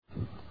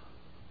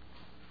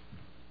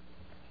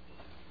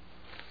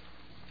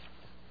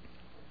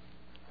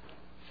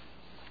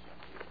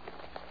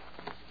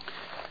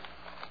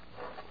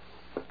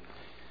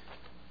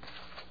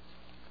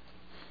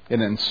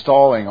in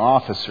installing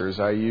officers,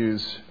 I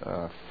use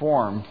a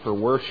form for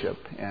worship,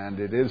 and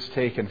it is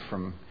taken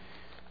from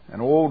an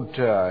old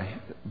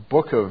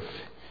book of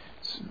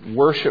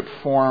worship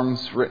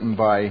forms written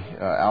by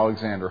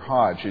Alexander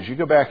Hodge. As you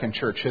go back in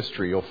church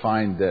history, you'll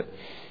find that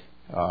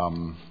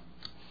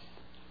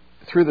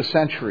through the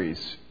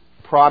centuries,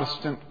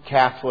 Protestant,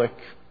 Catholic,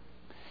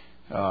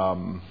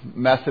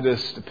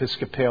 Methodist,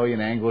 Episcopalian,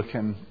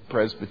 Anglican,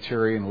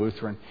 Presbyterian,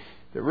 Lutheran,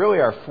 that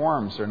really our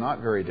forms are not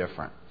very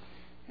different.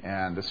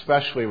 And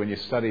especially when you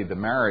study the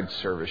marriage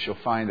service, you'll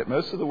find that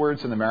most of the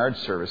words in the marriage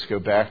service go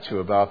back to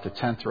about the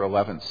 10th or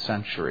 11th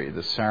century,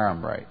 the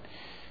Sarum rite.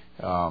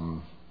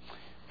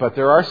 But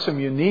there are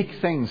some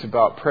unique things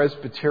about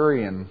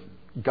Presbyterian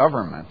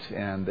government,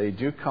 and they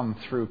do come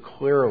through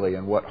clearly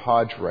in what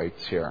Hodge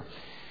writes here.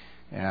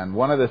 And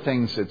one of the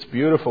things that's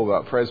beautiful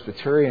about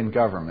Presbyterian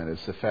government is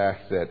the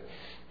fact that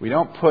we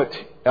don't put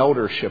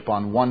eldership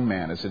on one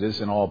man as it is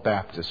in all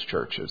Baptist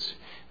churches.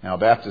 Now,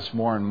 Baptists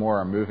more and more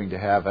are moving to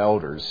have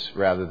elders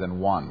rather than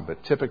one.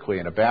 But typically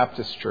in a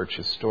Baptist church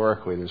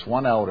historically, there's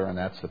one elder, and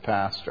that's the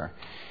pastor.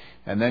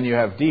 And then you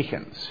have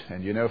deacons.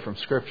 And you know from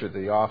Scripture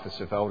the office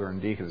of elder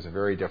and deacon is a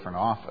very different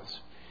office.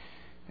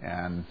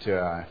 And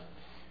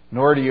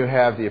nor do you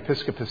have the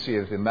episcopacy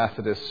of the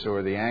Methodists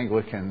or the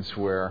Anglicans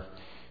where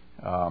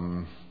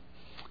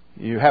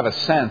you have a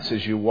sense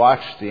as you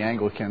watch the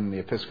Anglican, the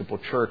Episcopal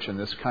Church in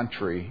this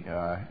country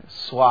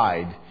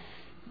slide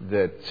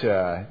that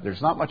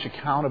there's not much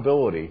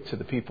accountability to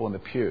the people in the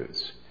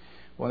pews.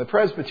 Well, in the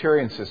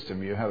Presbyterian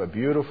system, you have a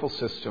beautiful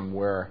system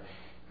where,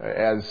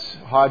 as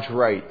Hodge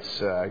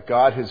writes,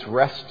 God has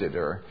rested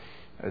or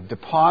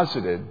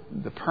deposited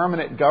the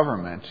permanent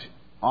government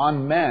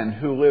on men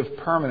who live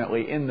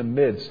permanently in the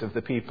midst of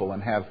the people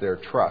and have their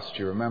trust.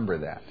 You remember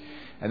that.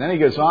 And then he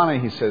goes on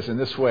and he says, in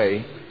this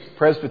way,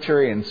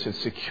 Presbyterians have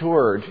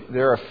secured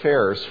their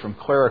affairs from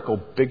clerical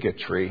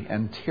bigotry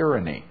and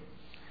tyranny.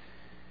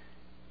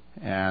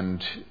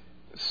 And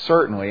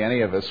certainly any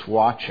of us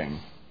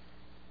watching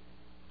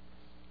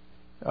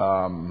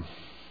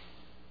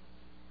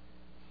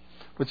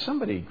would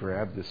somebody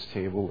grab this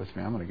table with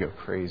me? I'm going to go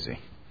crazy.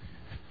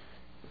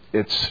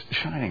 It's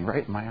shining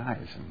right in my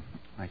eyes and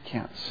I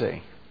can't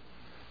see.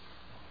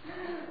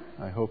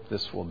 I hope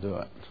this will do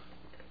it.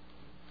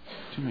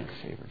 Do me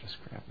a favor, just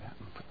grab that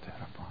and put that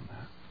up on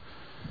that.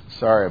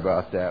 Sorry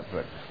about that,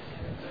 but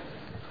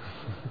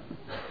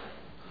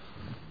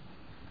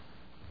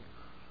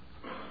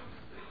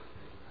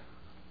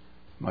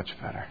much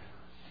better.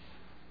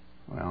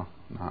 Well,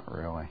 not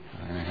really.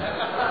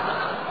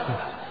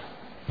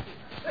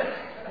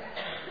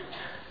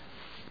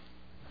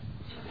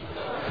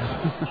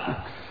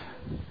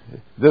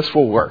 This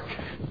will work.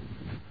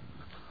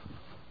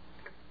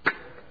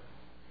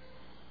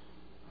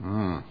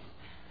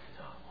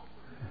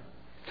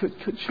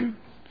 Could you?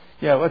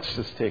 Yeah, let's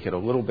just take it a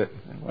little bit.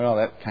 Well,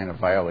 that kind of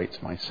violates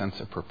my sense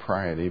of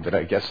propriety, but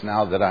I guess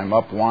now that I'm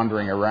up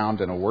wandering around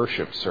in a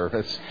worship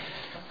service,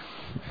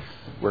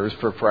 where's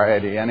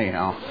propriety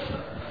anyhow?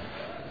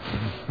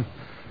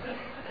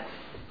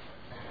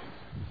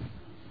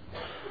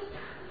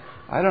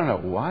 I don't know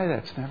why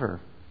that's never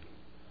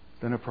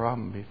been a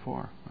problem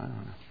before. I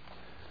don't know.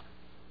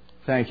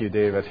 Thank you,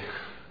 David.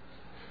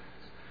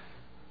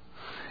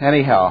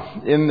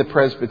 Anyhow, in the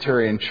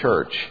Presbyterian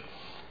Church,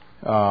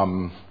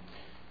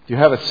 you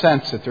have a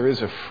sense that there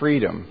is a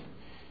freedom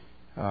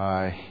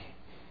that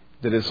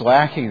is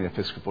lacking in the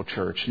Episcopal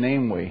Church,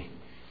 namely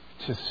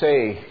to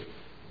say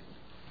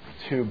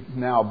to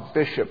now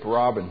Bishop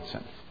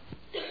Robinson,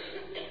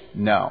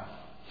 no.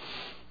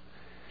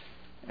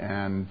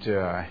 And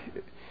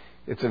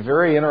it's a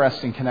very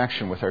interesting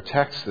connection with our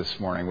text this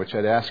morning, which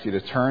I'd ask you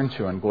to turn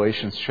to in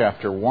Galatians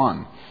chapter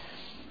 1,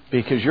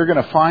 because you're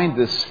going to find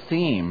this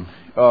theme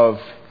of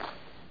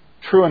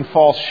true and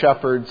false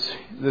shepherds,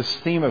 this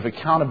theme of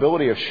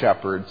accountability of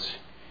shepherds.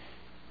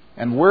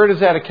 And where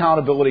does that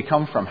accountability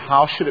come from?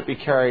 How should it be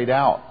carried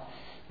out?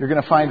 You're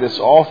going to find this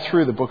all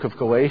through the book of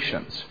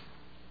Galatians.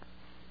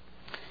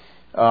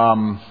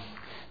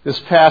 This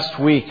past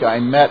week I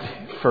met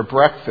for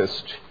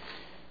breakfast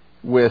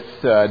with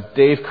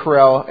Dave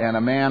Carell and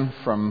a man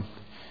from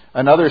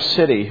another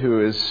city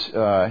who is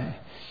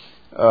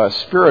a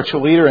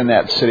spiritual leader in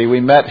that city. We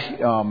met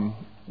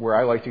where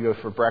I like to go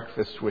for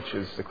breakfast, which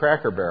is the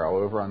Cracker Barrel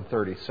over on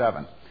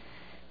 37.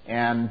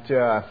 And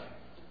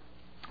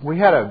we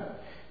had a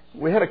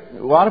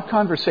lot of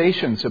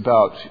conversations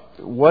about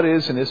what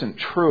is and isn't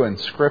true in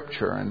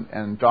Scripture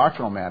and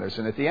doctrinal matters.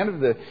 And at the end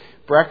of the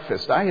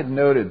breakfast, I had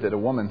noted that a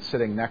woman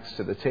sitting next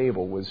to the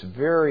table was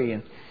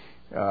very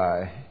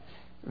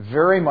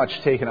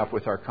much taken up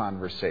with our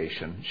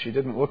conversation. She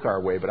didn't look our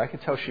way, but I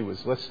could tell she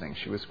was listening.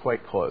 She was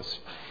quite close.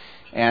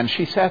 And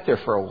she sat there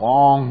for a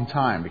long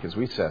time, because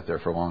we sat there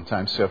for a long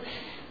time. So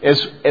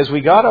as we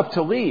got up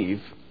to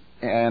leave,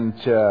 and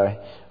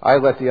I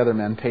let the other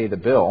men pay the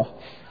bill,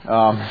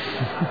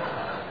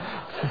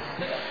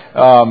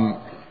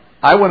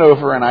 I went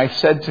over and I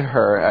said to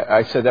her,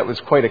 I said that was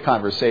quite a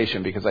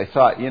conversation, because I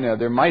thought,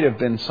 there might have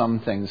been some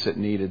things that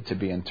needed to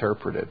be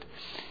interpreted.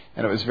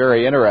 And it was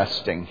very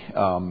interesting.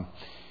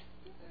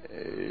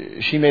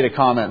 She made a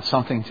comment,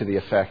 something to the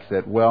effect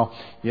that, well,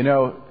 you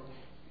know,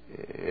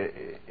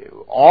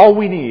 all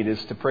we need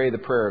is to pray the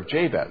prayer of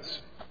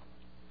Jabez.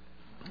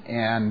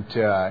 And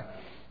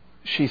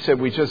she said,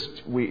 we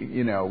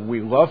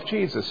love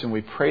Jesus and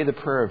we pray the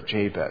prayer of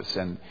Jabez,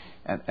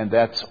 and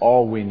that's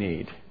all we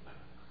need.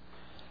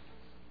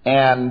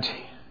 And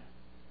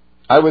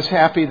I was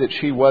happy that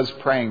she was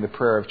praying the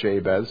prayer of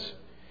Jabez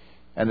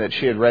and that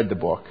she had read the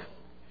book.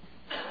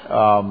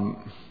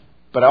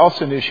 But I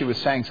also knew she was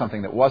saying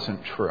something that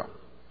wasn't true.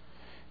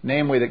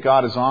 Namely, that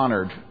God is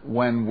honored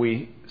when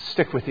we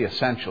stick with the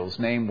essentials,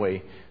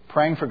 namely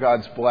praying for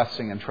God's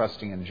blessing and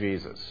trusting in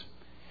Jesus.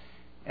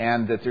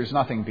 And that there's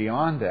nothing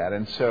beyond that.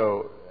 And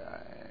so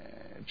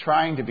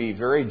trying to be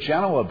very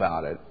gentle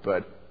about it,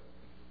 but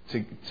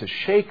to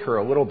shake her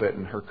a little bit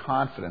in her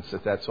confidence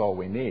that that's all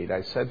we need,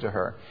 I said to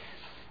her,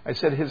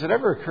 has it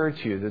ever occurred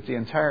to you that the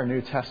entire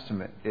New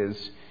Testament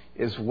is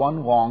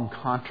one long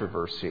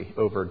controversy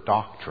over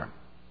doctrine?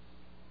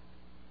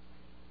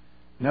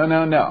 No.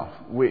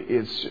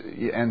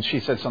 And she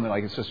said something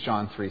like, it's just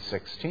John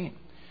 3:16.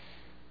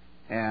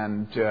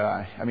 And,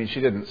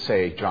 she didn't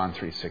say John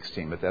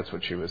 3:16, but that's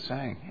what she was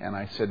saying. And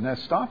I said, no,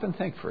 stop and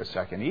think for a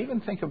second.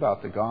 Even think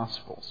about the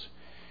Gospels.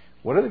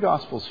 What are the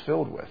Gospels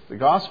filled with? The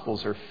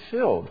Gospels are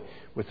filled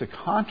with the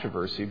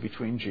controversy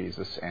between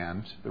Jesus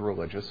and the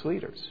religious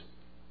leaders.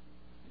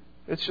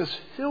 It's just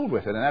filled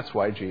with it, and that's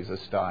why Jesus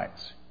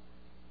dies.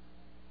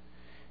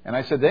 And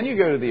I said, then you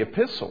go to the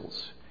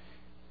epistles.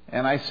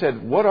 And I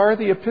said, what are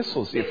the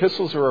epistles? The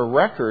epistles are a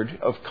record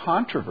of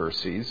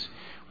controversies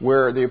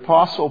where the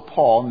Apostle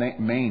Paul,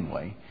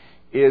 mainly,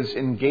 is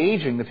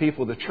engaging the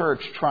people of the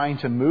church, trying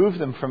to move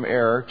them from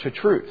error to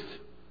truth.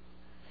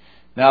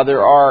 Now,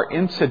 there are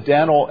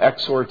incidental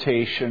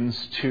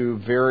exhortations to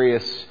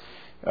various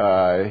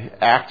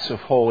acts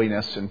of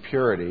holiness and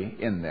purity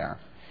in there.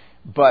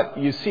 But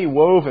you see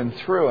woven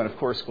through, and of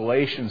course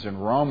Galatians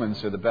and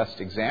Romans are the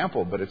best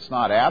example, but it's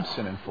not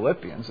absent in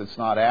Philippians, it's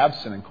not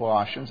absent in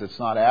Colossians, it's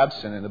not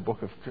absent in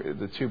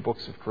the two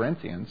books of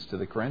Corinthians to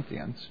the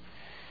Corinthians.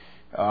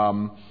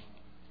 And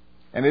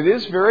it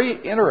is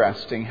very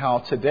interesting how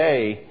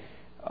today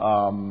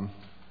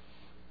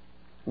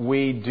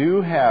we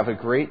do have a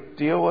great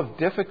deal of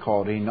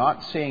difficulty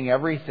not seeing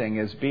everything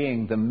as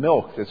being the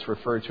milk that's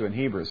referred to in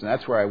Hebrews. And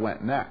that's where I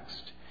went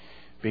next.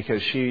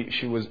 Because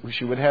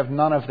she would have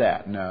none of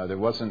that. No, there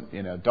wasn't,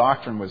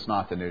 doctrine was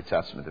not the New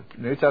Testament.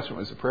 The New Testament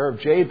was the prayer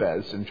of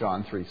Jabez in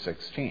John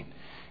 3:16.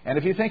 And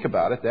if you think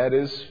about it, that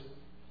is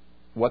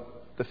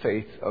what the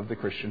faith of the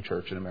Christian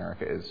church in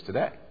America is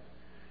today.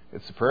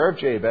 It's the prayer of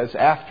Jabez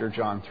after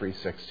John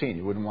 3:16.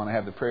 You wouldn't want to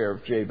have the prayer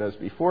of Jabez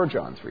before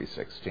John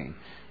 3:16.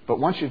 But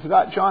once you've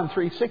got John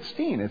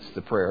 3:16, it's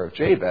the prayer of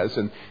Jabez.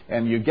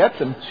 And you get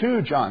them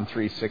to John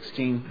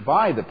 3:16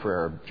 by the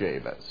prayer of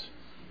Jabez.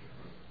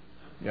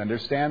 You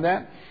understand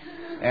that?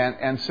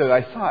 And so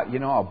I thought,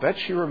 I'll bet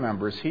she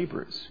remembers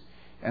Hebrews.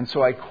 And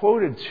so I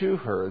quoted to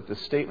her the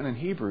statement in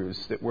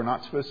Hebrews that we're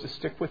not supposed to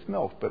stick with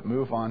milk, but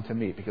move on to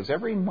meat. Because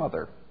every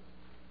mother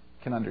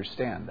can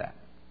understand that.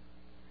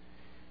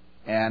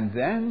 And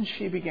then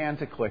she began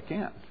to click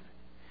in.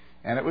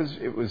 And it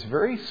was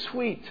very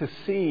sweet to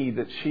see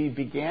that she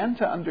began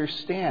to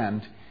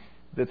understand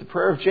that the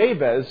prayer of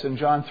Jabez and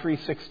John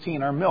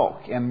 3:16 are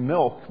milk. And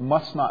milk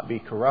must not be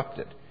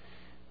corrupted.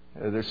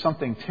 There's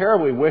something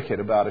terribly wicked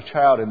about a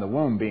child in the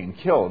womb being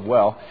killed.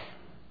 Well,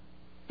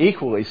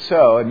 equally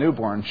so, a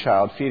newborn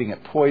child feeding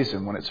it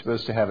poison when it's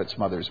supposed to have its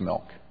mother's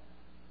milk.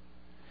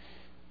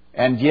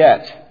 And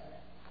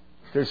yet,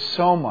 there's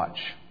so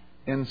much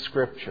in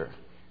Scripture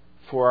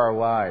for our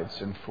lives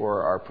and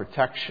for our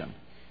protection.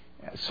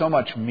 So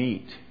much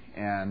meat.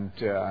 And,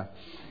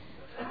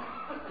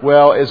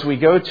 as we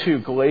go to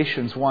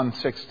Galatians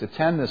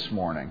 1:6-10 this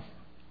morning,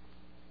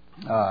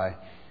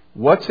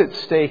 what's at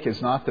stake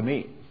is not the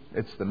meat.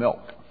 It's the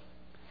milk.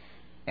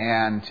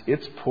 And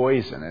it's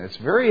poison. And it's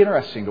very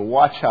interesting to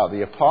watch how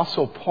the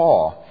Apostle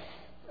Paul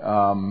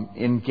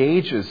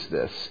engages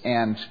this.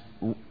 And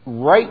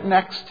right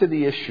next to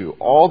the issue,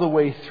 all the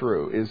way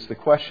through, is the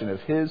question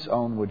of his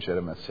own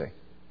legitimacy.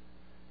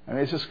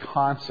 It's just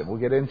constant. We'll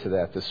get into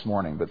that this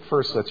morning. But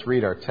first, let's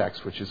read our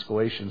text, which is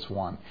Galatians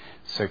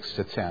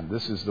 1:6-10.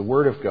 This is the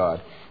Word of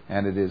God,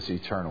 and it is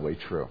eternally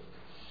true.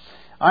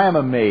 I am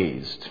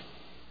amazed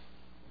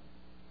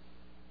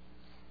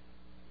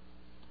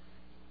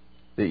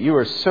that you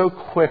are so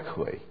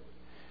quickly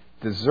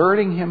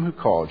deserting him who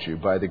called you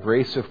by the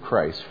grace of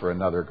Christ for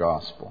another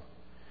gospel,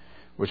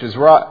 which is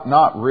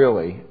not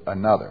really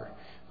another.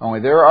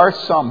 Only there are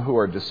some who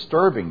are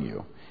disturbing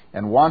you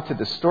and want to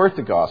distort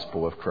the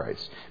gospel of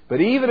Christ. But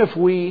even if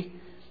we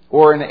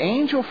or an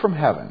angel from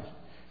heaven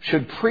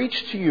should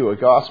preach to you a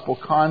gospel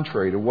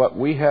contrary to what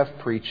we have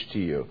preached to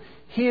you,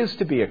 he is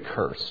to be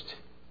accursed.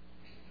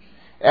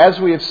 As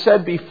we have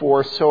said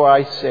before, so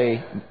I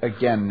say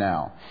again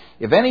now.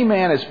 If any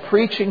man is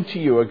preaching to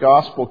you a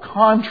gospel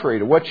contrary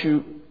to what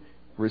you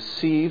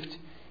received,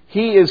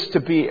 he is to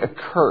be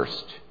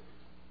accursed.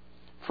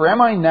 For am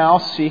I now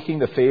seeking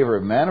the favor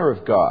of men or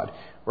of God?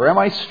 Or am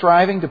I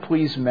striving to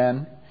please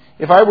men?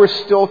 If I were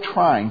still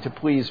trying to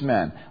please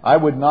men, I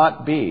would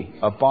not be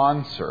a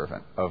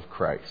bondservant of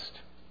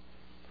Christ.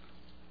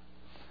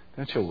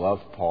 Don't you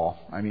love Paul?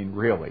 I mean,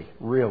 really,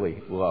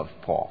 really love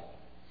Paul.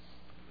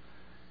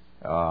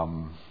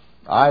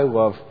 I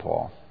love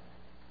Paul.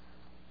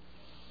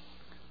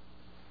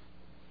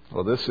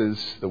 Well, this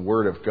is the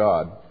Word of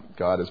God.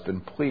 God has been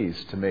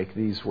pleased to make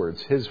these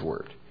words His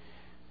Word.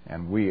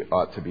 And we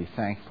ought to be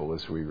thankful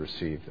as we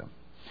receive them.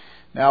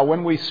 Now,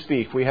 when we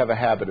speak, we have a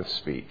habit of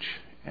speech.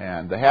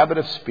 And the habit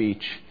of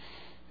speech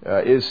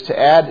is to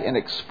add an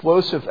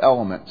explosive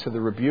element to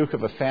the rebuke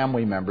of a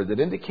family member that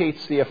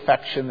indicates the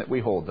affection that we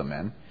hold them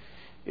in.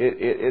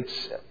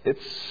 It's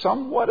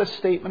somewhat a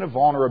statement of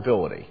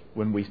vulnerability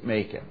when we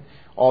make it,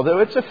 although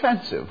it's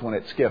offensive when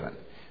it's given.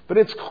 But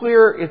it's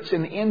clear it's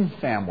an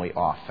in-family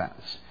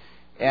offense.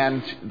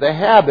 And the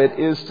habit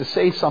is to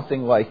say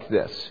something like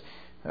this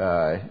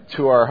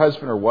to our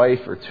husband or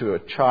wife or to a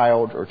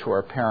child or to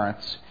our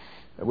parents.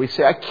 We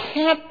say, I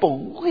can't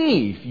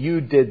believe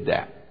you did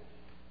that.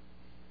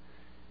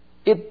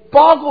 It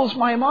boggles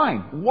my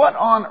mind. What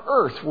on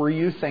earth were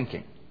you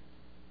thinking?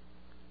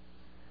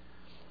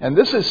 And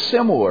this is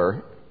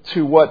similar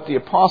to what the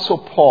Apostle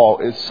Paul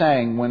is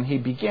saying when he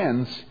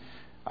begins,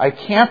 I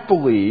can't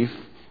believe,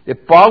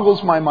 it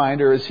boggles my mind,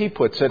 or as he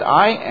puts it,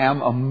 I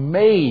am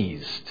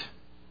amazed.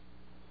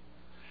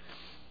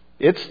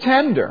 It's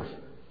tender.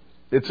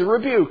 It's a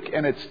rebuke,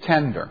 and it's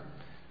tender.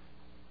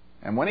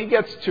 And when he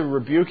gets to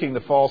rebuking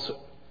the false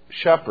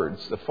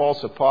shepherds, the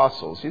false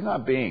apostles, he's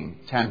not being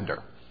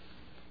tender.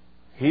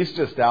 He's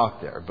just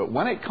out there. But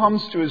when it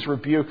comes to his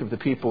rebuke of the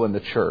people in the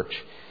church,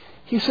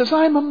 he says,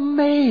 I'm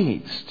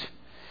amazed.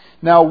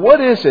 Now, what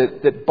is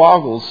it that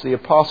boggles the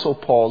Apostle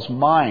Paul's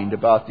mind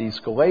about these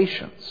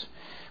Galatians?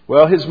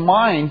 Well, his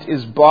mind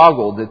is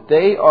boggled that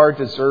they are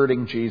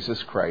deserting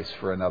Jesus Christ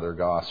for another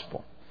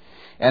gospel.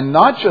 And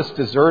not just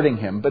deserting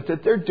Him, but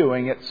that they're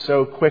doing it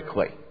so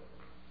quickly.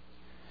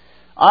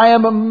 I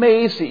am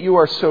amazed that you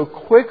are so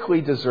quickly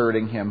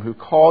deserting Him who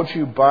called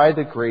you by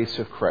the grace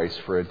of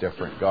Christ for a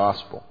different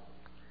gospel.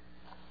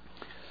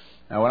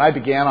 Now, when I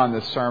began on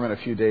this sermon a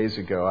few days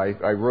ago,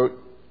 I wrote,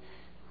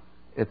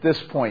 at this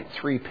point,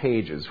 3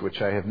 pages,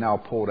 which I have now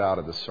pulled out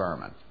of the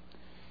sermon.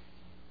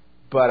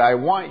 But I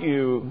want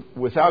you,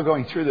 without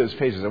going through those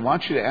pages, I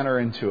want you to enter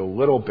into a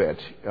little bit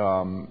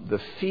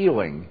the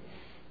feeling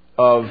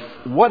of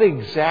what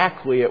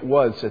exactly it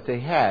was that they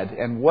had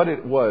and what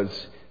it was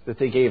that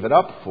they gave it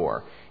up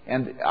for.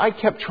 And I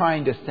kept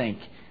trying to think,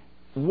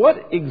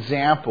 what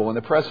example in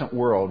the present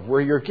world where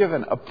you're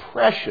given a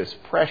precious,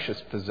 precious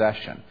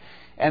possession,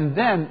 and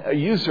then a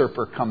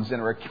usurper comes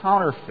in, or a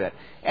counterfeit,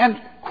 and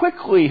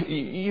quickly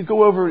you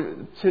go over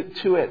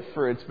to it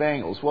for its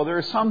bangles? Well, there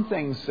are some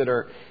things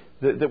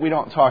that we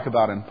don't talk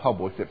about in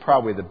public that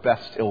probably the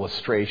best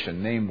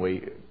illustration,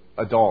 namely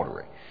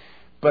adultery.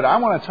 But I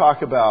want to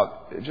talk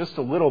about just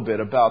a little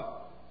bit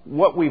about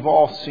what we've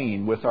all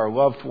seen with our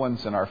loved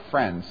ones and our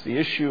friends, the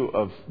issue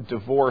of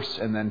divorce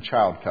and then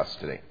child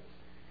custody.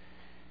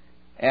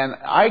 And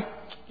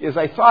as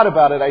I thought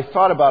about it, I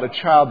thought about a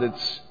child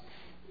that's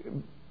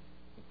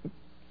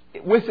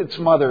with its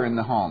mother in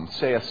the home,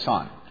 say a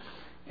son.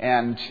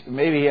 And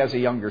maybe he has a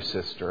younger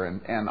sister.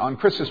 And on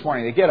Christmas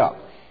morning, they get up.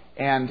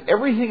 And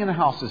everything in the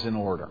house is in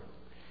order.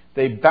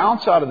 They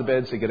bounce out of the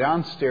beds, they go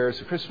downstairs,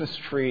 the Christmas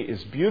tree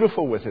is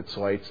beautiful with its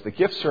lights, the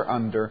gifts are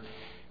under,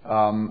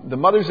 the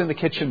mother's in the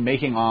kitchen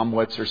making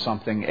omelets or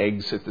something,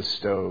 eggs at the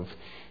stove.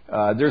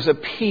 There's a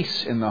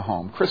peace in the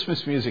home.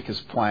 Christmas music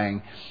is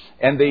playing,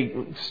 and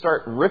they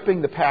start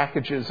ripping the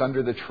packages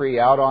under the tree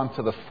out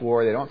onto the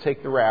floor. They don't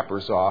take the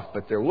wrappers off,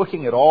 but they're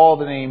looking at all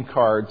the name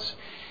cards,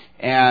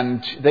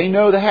 and they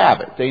know the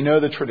habit. They know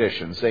the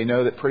traditions. They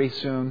know that pretty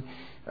soon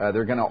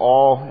they're going to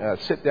all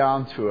sit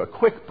down to a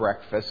quick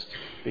breakfast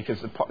because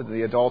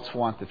the adults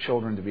want the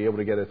children to be able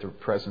to get at their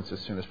presents as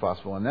soon as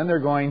possible. And then they're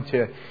going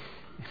to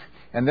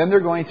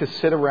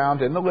sit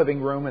around in the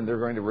living room and they're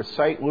going to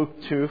recite Luke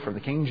 2 from the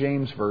King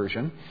James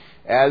Version,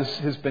 as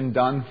has been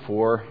done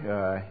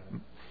for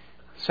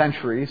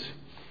centuries.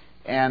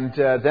 And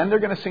then they're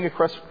going to sing a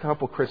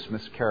couple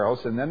Christmas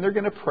carols, and then they're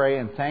going to pray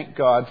and thank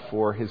God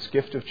for His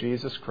gift of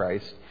Jesus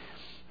Christ.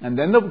 And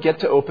then they'll get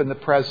to open the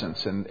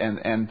presents,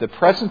 and the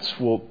presents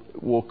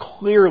will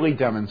clearly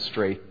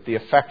demonstrate the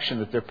affection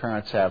that their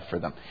parents have for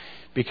them,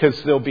 because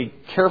they'll be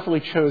carefully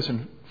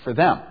chosen for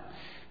them.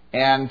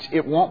 And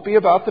it won't be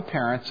about the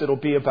parents, it'll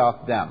be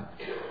about them.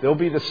 They'll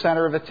be the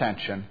center of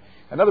attention.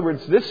 In other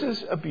words, this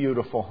is a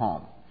beautiful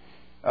home.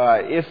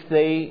 If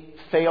they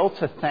fail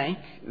to thank,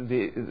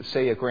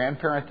 say, a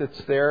grandparent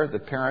that's there, the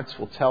parents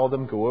will tell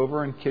them, go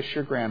over and kiss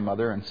your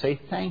grandmother and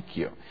say thank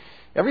you.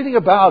 Everything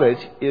about it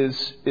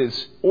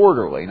is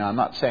orderly. Now, I'm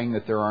not saying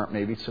that there aren't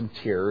maybe some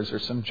tears or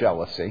some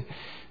jealousy.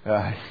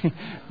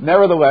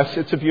 Nevertheless,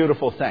 it's a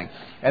beautiful thing.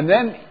 And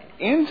then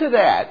into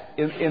that,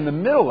 in the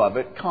middle of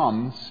it,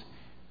 comes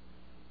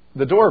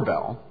the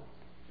doorbell.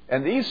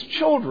 And these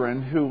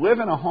children who live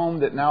in a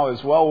home that now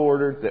is well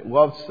ordered, that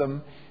loves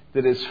them,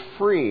 that is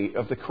free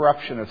of the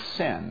corruption of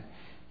sin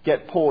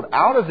get pulled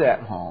out of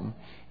that home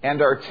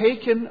and are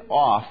taken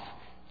off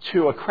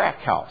to a crack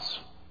house.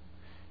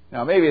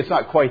 Now, maybe it's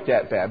not quite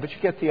that bad, but you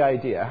get the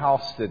idea. A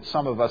house that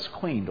some of us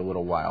cleaned a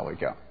little while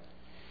ago,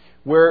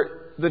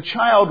 where the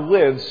child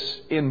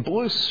lives in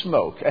blue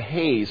smoke. A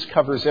haze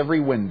covers every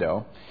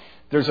window.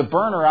 There's a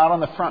burner out on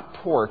the front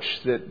porch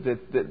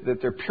that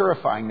they're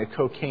purifying the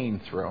cocaine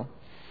through.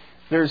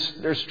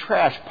 There's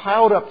trash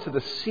piled up to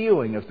the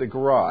ceiling of the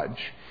garage.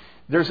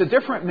 There's a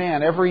different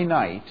man every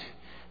night.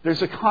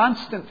 There's a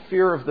constant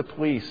fear of the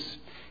police.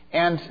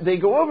 And they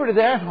go over to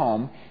that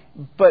home,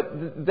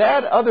 but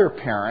that other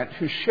parent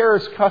who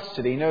shares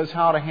custody knows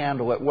how to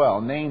handle it well.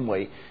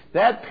 Namely,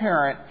 that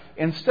parent,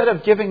 instead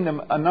of giving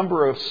them a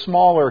number of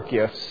smaller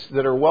gifts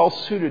that are well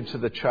suited to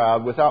the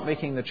child without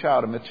making the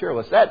child a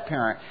materialist, that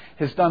parent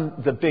has done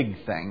the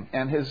big thing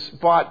and has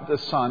bought the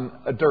son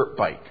a dirt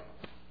bike.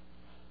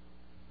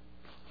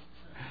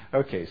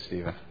 Okay,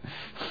 Stephen.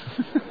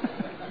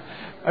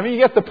 I mean, you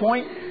get the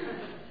point?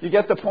 You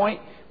get the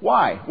point?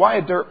 Why? Why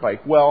a dirt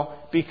bike?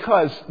 Well,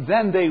 because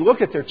then they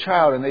look at their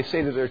child and they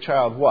say to their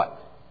child, what?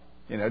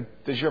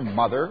 Does your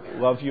mother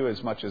love you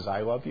as much as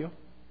I love you?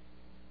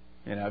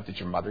 Did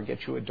your mother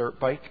get you a dirt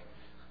bike?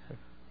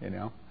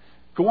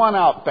 Go on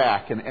out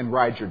back and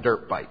ride your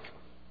dirt bike.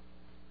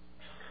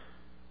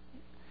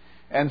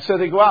 And so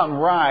they go out and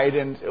ride,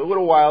 and a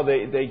little while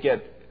they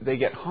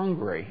get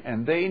hungry,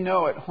 and they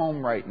know at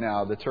home right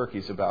now the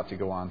turkey's about to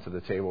go onto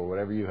the table,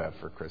 whatever you have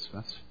for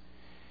Christmas.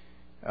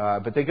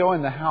 But they go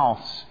in the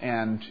house,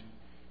 and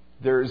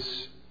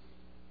there's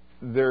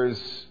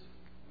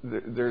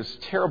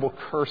terrible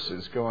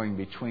curses going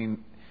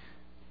between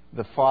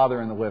the father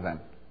and the living.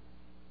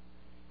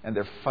 And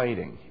they're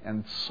fighting.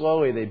 And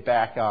slowly they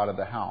back out of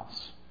the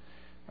house.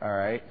 All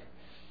right?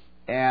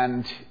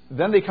 And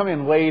then they come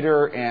in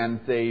later and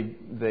they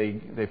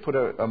put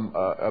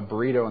a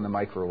burrito in the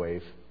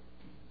microwave.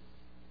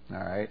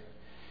 All right?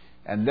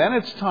 And then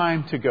it's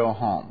time to go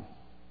home.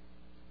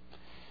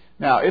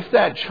 Now, if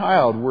that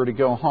child were to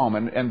go home,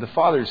 and the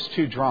father's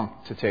too drunk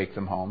to take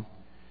them home,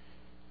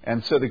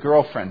 and so the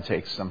girlfriend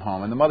takes them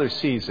home, and the mother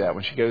sees that.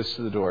 When she goes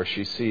to the door,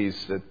 she sees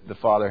that the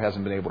father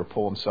hasn't been able to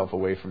pull himself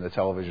away from the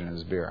television and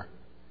his beer.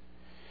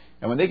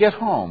 And when they get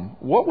home,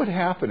 what would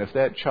happen if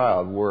that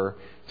child were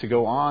to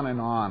go on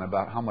and on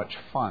about how much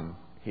fun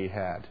he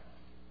had?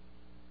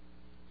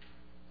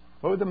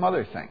 What would the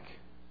mother think?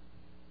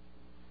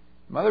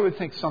 The mother would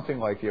think something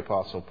like the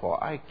Apostle Paul,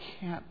 I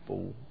can't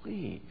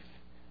believe.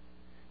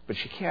 But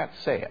she can't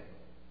say it.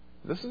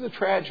 This is a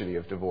tragedy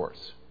of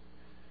divorce.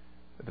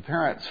 The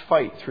parents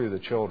fight through the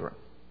children,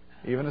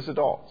 even as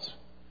adults.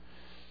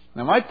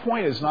 Now, my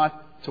point is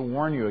not to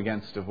warn you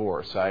against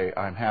divorce.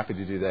 I'm happy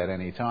to do that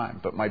any time.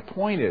 But my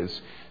point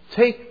is,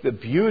 take the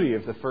beauty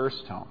of the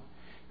first home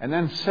and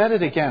then set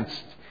it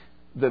against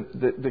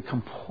the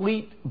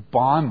complete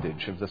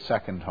bondage of the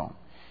second home.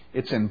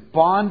 It's in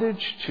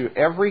bondage to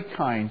every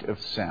kind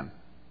of sin,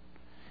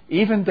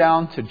 even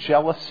down to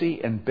jealousy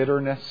and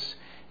bitterness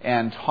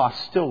and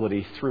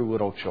hostility through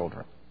little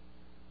children.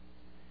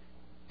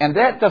 And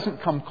that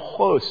doesn't come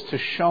close to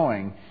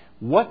showing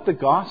what the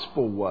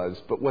gospel was,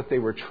 but what they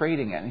were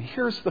trading at. And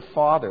here's the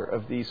father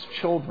of these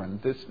children,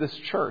 this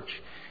church.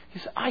 He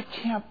says, I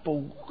can't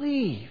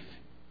believe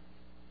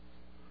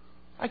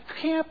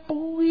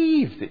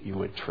that you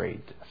would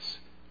trade this.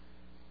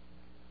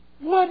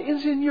 What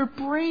is in your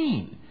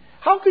brain?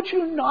 How could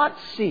you not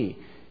see?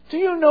 Do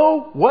you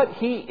know what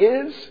he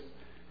is?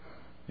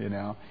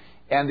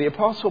 And the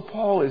Apostle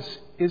Paul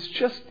is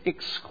just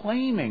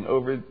exclaiming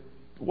over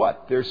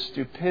what? Their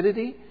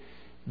stupidity,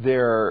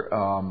 their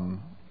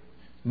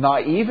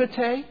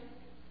naivete.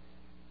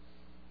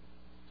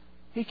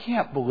 He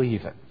can't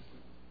believe it.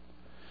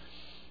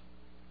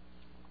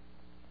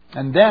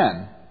 And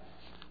then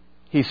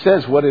he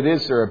says what it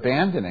is they're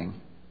abandoning,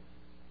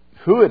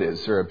 who it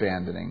is they're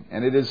abandoning,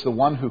 and it is the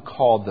one who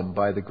called them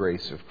by the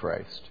grace of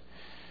Christ.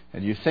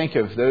 And you think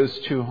of those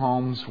two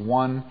homes,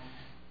 one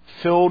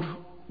filled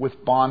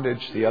with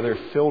bondage, the other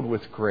filled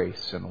with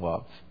grace and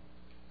love.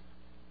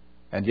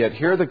 And yet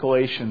here the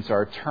Galatians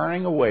are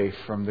turning away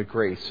from the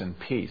grace and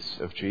peace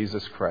of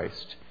Jesus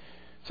Christ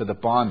to the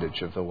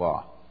bondage of the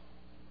law.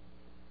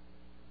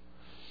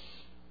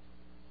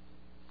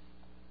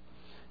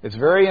 It's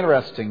very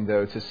interesting,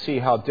 though, to see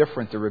how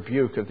different the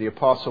rebuke of the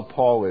Apostle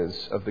Paul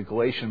is of the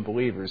Galatian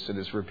believers to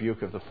his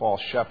rebuke of the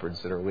false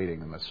shepherds that are leading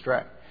them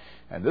astray.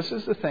 And this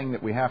is the thing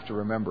that we have to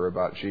remember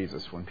about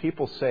Jesus. When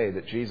people say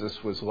that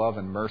Jesus was love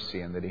and mercy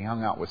and that he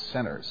hung out with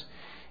sinners,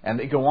 and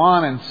they go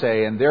on and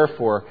say, and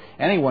therefore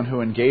anyone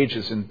who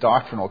engages in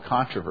doctrinal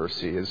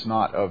controversy is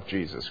not of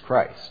Jesus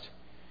Christ.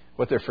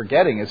 What they're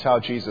forgetting is how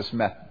Jesus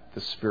met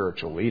the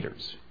spiritual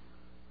leaders.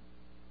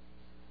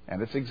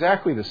 And it's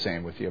exactly the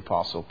same with the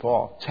Apostle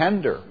Paul.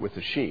 Tender with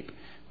the sheep.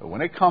 But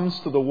when it comes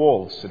to the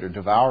wolves that are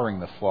devouring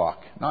the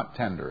flock, not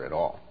tender at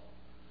all.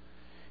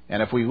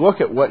 And if we look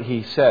at what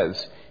he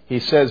says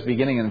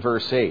beginning in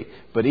verse 8,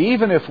 but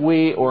even if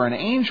we or an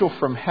angel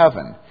from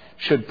heaven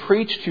should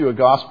preach to you a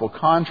gospel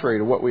contrary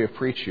to what we have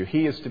preached to you,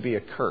 he is to be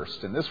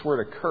accursed. And this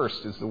word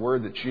accursed is the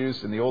word that's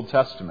used in the Old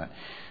Testament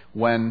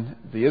when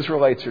the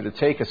Israelites are to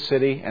take a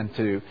city and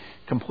to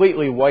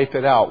completely wipe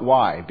it out.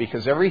 Why?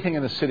 Because everything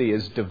in the city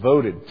is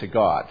devoted to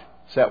God.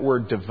 It's that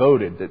word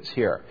devoted that's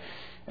here.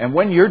 And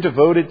when you're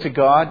devoted to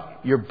God,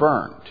 you're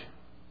burned.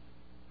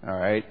 All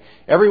right?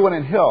 Everyone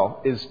in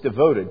hell is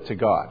devoted to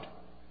God.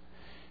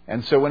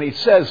 And so when he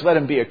says, let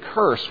him be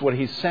accursed, what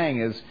he's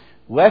saying is,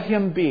 let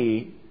him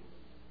be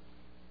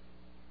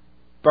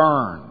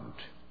burned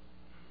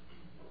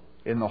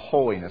in the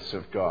holiness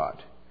of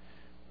God.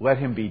 Let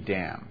him be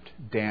damned.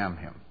 Damn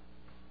him.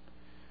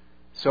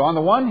 So on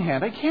the one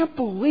hand, I can't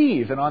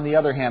believe, and on the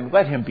other hand,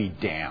 let him be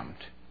damned.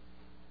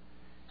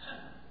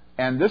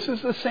 And this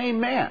is the same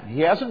man.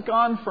 He hasn't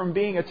gone from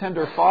being a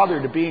tender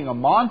father to being a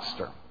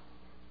monster.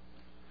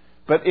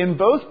 But in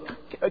both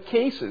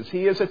cases,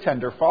 he is a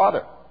tender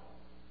father.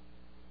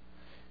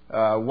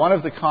 One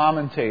of the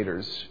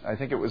commentators, I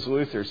think it was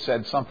Luther,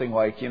 said something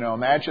like,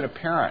 imagine a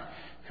parent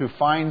who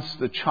finds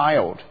the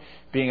child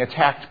being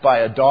attacked by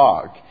a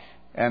dog,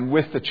 and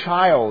with the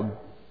child,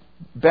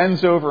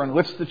 bends over and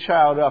lifts the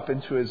child up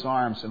into his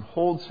arms and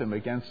holds him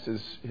against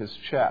his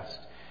chest.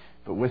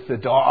 But with the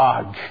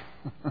dog,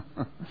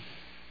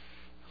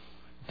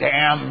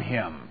 damn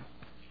him.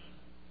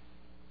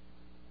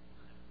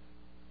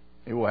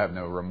 He will have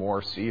no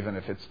remorse, even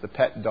if it's the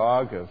pet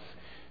dog of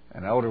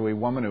an elderly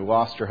woman who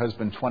lost her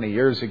husband 20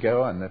 years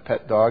ago, and the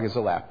pet dog is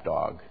a lap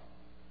dog.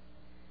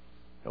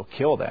 He'll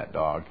kill that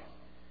dog.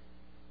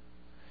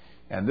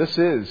 And this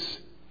is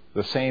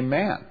the same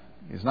man.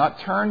 He's not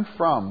turned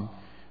from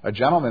a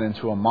gentleman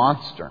into a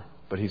monster,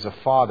 but he's a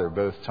father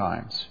both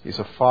times. He's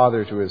a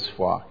father to his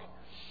flock.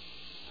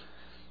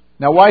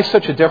 Now, why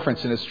such a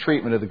difference in his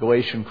treatment of the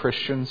Galatian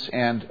Christians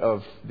and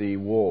of the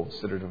wolves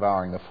that are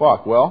devouring the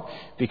flock? Well,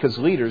 because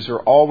leaders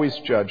are always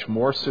judged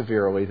more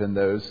severely than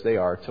those they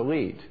are to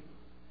lead.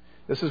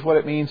 This is what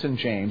it means in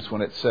James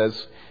when it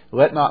says,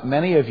 let not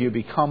many of you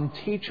become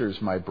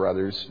teachers, my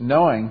brothers,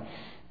 knowing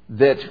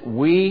that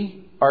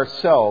we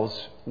ourselves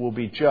will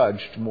be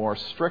judged more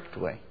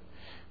strictly.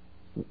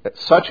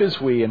 Such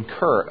as we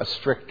incur a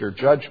stricter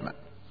judgment.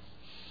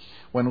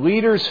 When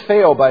leaders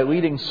fail by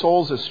leading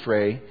souls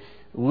astray,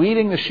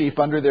 leading the sheep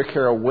under their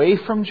care away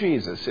from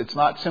Jesus, it's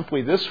not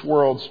simply this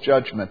world's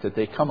judgment that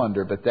they come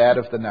under, but that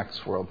of the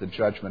next world, the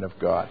judgment of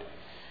God.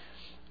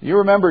 You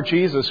remember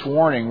Jesus'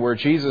 warning where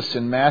Jesus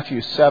in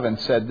Matthew 7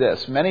 said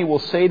this, many will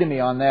say to me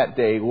on that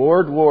day,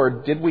 Lord,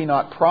 Lord, did we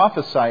not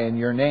prophesy in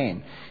your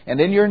name?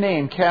 And in your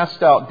name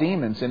cast out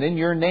demons, and in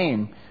your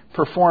name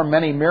perform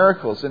many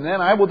miracles. And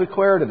then I will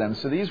declare to them,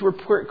 so these were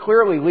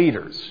clearly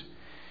leaders.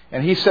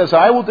 And he says,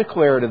 I will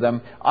declare to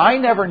them, I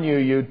never knew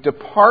you.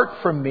 Depart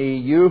from me,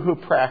 you who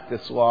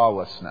practice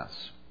lawlessness.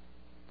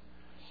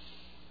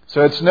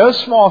 So it's no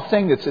small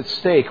thing that's at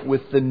stake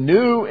with the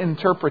new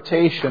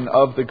interpretation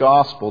of the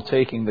gospel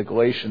taking the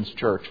Galatians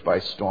church by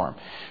storm.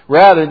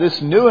 Rather,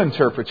 this new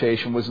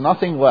interpretation was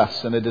nothing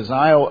less than a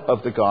denial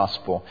of the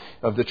gospel,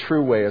 of the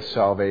true way of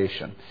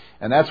salvation.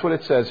 And that's what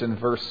it says in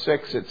verse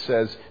 6. It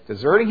says,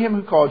 deserting him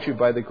who called you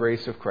by the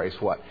grace of Christ.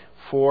 What?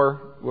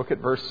 Look at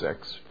verse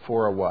 6.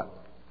 For a what?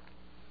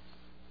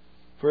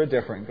 For a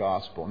different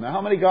gospel. Now,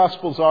 how many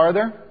gospels are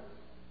there?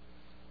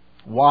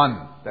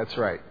 One. That's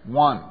right.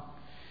 One.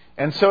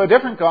 And so a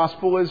different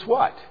gospel is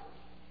what?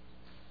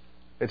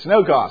 It's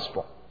no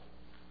gospel.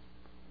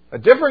 A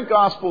different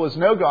gospel is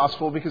no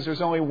gospel because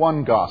there's only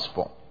one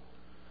gospel.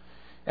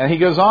 And he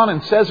goes on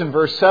and says in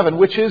verse 7,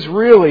 which is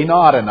really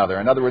not another.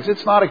 In other words,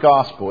 it's not a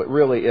gospel. It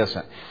really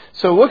isn't.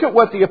 So look at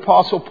what the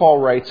Apostle Paul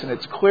writes, and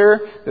it's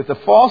clear that the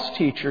false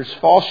teachers,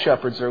 false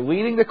shepherds, are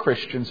leading the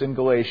Christians in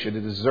Galatia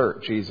to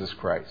desert Jesus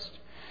Christ.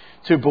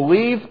 To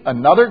believe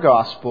another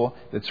gospel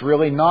that's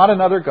really not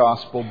another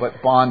gospel,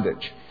 but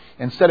bondage.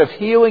 Instead of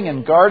healing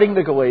and guarding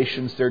the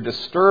Galatians, they're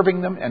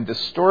disturbing them and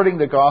distorting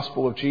the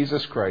gospel of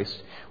Jesus Christ,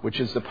 which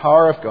is the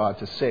power of God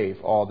to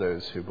save all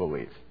those who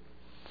believe.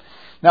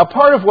 Now,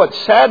 part of what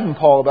saddened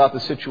Paul about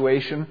the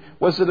situation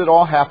was that it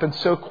all happened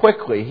so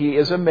quickly. He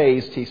is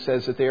amazed, he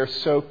says, that they are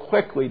so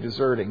quickly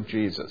deserting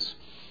Jesus.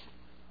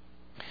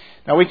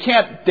 Now, we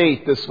can't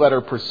date this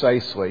letter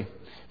precisely,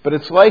 but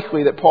it's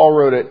likely that Paul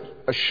wrote it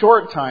a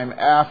short time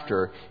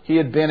after he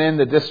had been in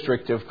the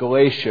district of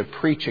Galatia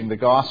preaching the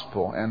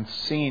gospel and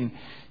seen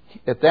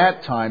at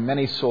that time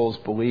many souls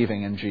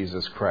believing in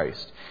Jesus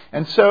Christ.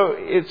 And so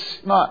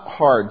it's not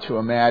hard to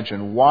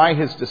imagine why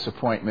his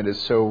disappointment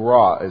is so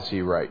raw as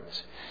he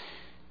writes.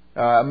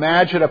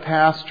 Imagine a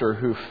pastor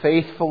who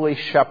faithfully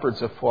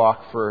shepherds a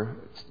flock for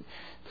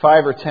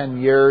 5 or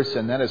 10 years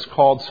and then is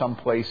called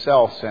someplace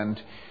else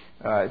and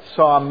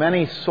saw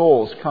many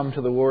souls come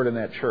to the Lord in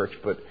that church,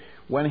 but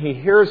when he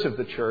hears of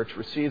the church,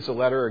 receives a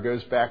letter or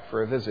goes back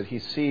for a visit, he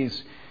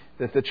sees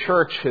that the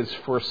church has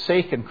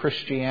forsaken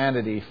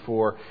Christianity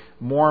for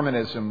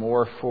Mormonism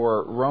or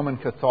for Roman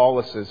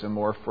Catholicism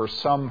or for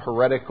some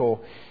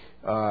heretical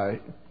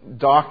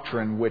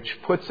doctrine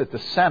which puts at the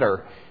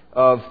center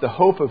of the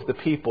hope of the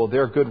people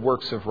their good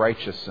works of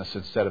righteousness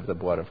instead of the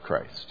blood of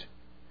Christ.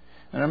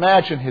 And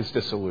imagine his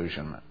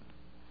disillusionment.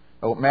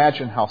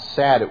 Imagine how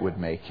sad it would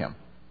make him.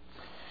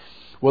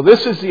 Well,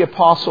 this is the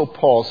Apostle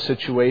Paul's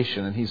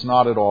situation, and he's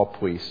not at all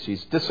pleased.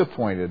 He's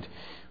disappointed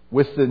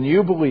with the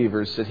new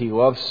believers that he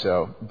loves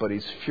so, but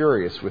he's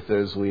furious with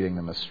those leading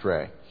them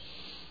astray.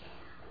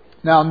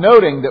 Now,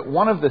 noting that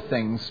one of the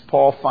things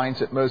Paul finds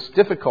it most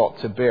difficult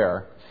to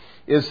bear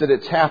is that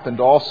it's happened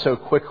all so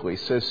quickly,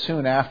 so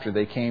soon after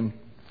they came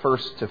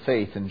first to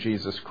faith in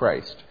Jesus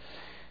Christ.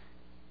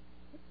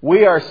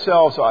 We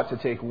ourselves ought to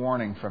take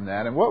warning from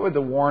that. And what would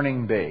the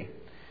warning be?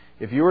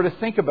 If you were to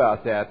think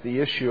about that, the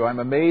issue, I'm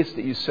amazed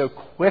that you so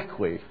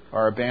quickly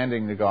are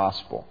abandoning the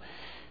gospel.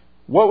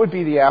 What would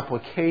be the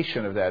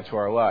application of that to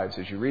our lives?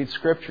 As you read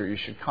Scripture, you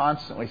should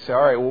constantly say,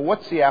 all right, well,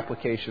 what's the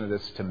application of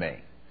this to me?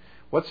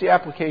 What's the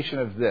application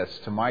of this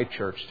to my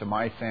church, to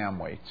my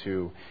family,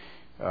 to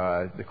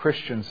the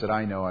Christians that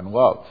I know and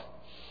love?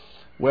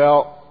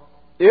 Well,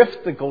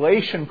 if the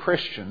Galatian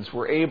Christians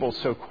were able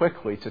so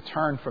quickly to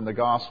turn from the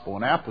gospel,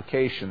 an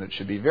application that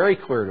should be very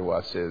clear to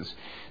us is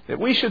that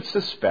we should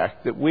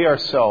suspect that we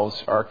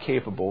ourselves are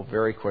capable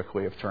very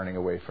quickly of turning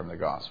away from the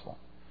gospel.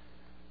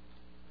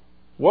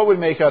 What would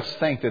make us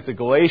think that the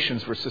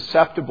Galatians were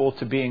susceptible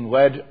to being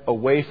led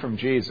away from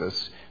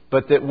Jesus,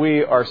 but that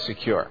we are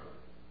secure?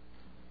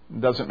 It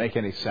doesn't make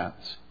any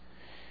sense.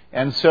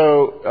 And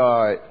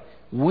so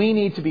we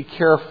need to be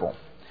careful.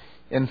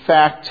 In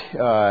fact,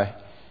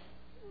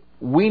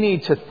 we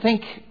need to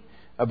think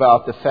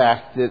about the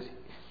fact that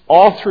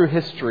all through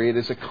history it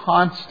is a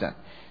constant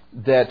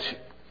that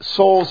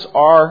souls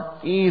are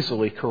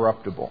easily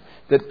corruptible,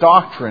 that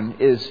doctrine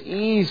is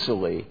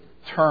easily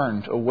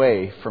turned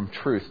away from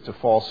truth to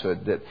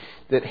falsehood,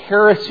 that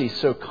heresy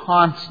so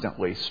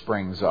constantly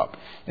springs up.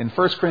 In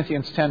 1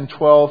 Corinthians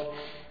 10:12,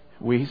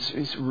 we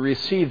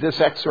receive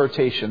this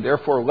exhortation,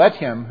 therefore let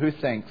him who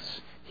thinks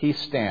he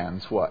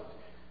stands, what?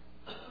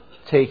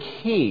 Take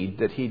heed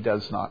that he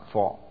does not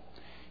fall.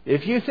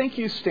 If you think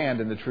you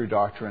stand in the true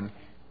doctrine,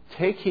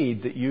 take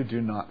heed that you do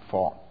not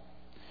fall.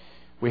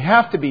 We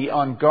have to be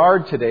on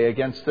guard today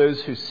against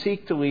those who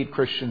seek to lead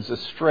Christians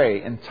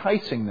astray,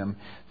 enticing them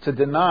to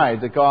deny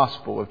the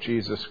gospel of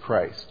Jesus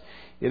Christ.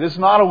 It is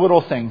not a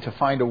little thing to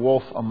find a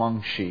wolf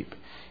among sheep,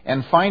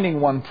 and finding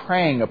one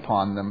preying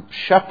upon them,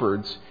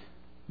 shepherds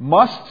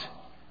must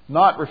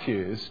not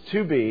refuse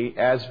to be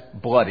as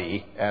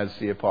bloody as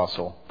the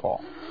Apostle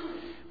Paul.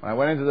 When I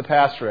went into the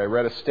pastorate, I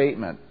read a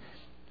statement,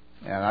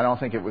 and I don't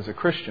think it was a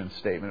Christian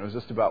statement. It was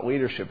just about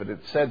leadership. But it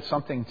said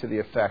something to the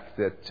effect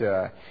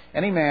that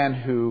any man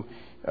who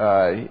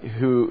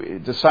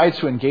decides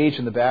to engage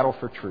in the battle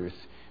for truth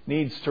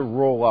needs to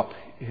roll up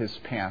his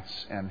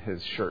pants and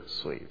his shirt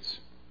sleeves.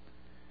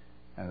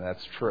 And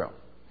that's true.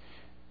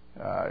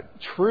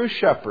 True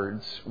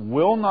shepherds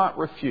will not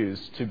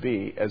refuse to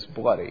be as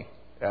bloody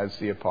as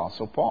the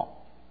Apostle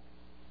Paul.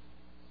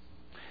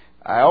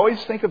 I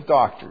always think of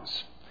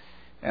doctors.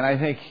 And I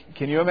think,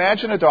 can you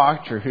imagine a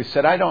doctor who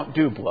said, I don't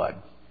do blood?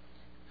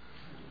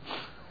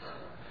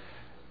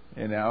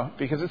 You know,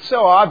 because it's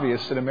so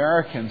obvious that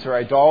Americans are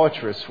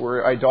idolatrous.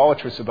 We're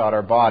idolatrous about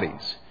our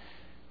bodies.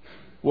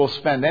 We'll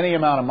spend any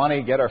amount of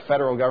money, get our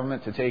federal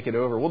government to take it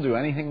over. We'll do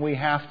anything we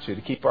have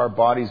to keep our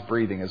bodies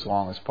breathing as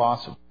long as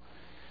possible.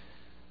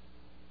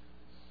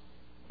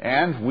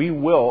 And we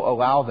will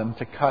allow them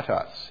to cut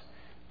us.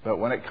 But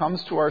when it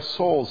comes to our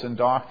souls and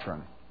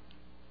doctrine,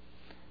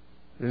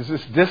 there's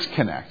this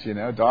disconnect, you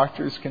know.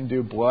 Doctors can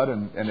do blood,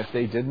 and if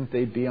they didn't,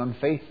 they'd be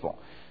unfaithful.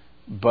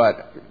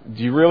 But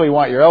do you really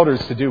want your elders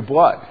to do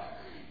blood?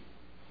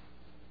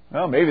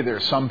 Well, maybe there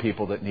are some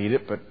people that need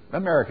it, but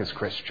America's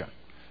Christian,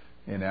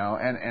 you know,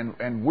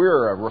 and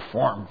we're a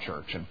Reformed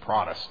church and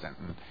Protestant,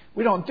 and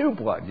we don't do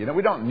blood, you know.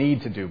 We don't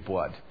need to do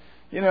blood.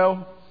 You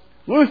know,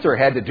 Luther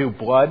had to do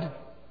blood,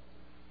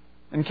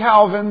 and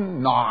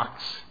Calvin,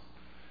 Knox,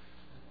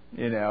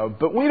 you know,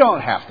 but we don't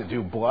have to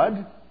do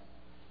blood.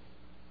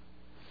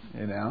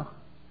 You know,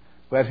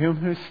 let him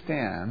who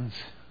stands,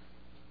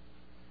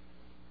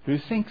 who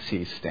thinks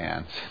he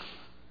stands,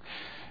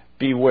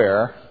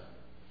 beware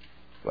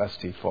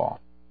lest he fall.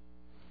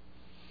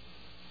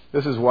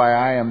 This is why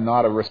I am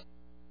not a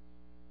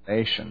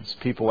nations.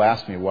 People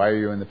ask me, why are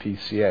you in the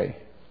PCA?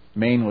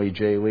 Mainly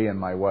Jay Lee and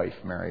my wife,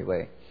 Mary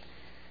Lee.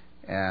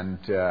 And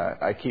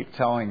I keep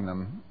telling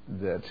them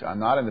that I'm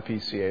not in the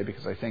PCA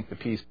because I think the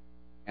PCA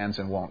stands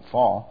and won't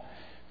fall.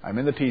 I'm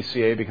in the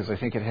PCA because I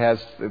think it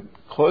has the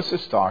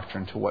closest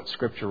doctrine to what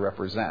Scripture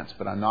represents.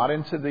 But I'm not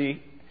into the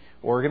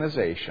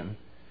organization,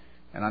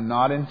 and I'm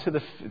not into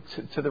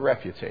the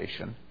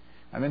reputation.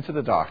 I'm into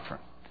the doctrine.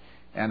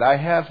 And I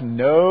have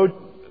no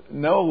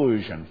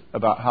illusion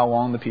about how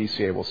long the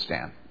PCA will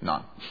stand.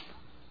 None.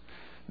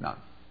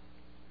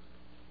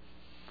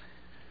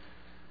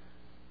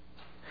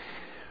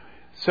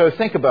 So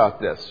think about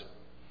this.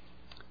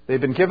 They've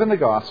been given the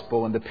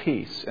gospel and the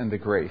peace and the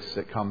grace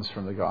that comes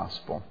from the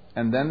gospel.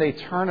 And then they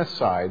turn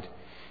aside,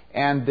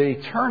 and they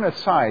turn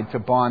aside to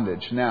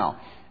bondage. Now,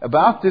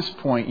 about this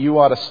point, you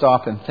ought to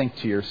stop and think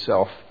to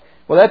yourself,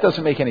 well, that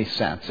doesn't make any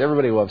sense.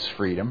 Everybody loves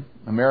freedom.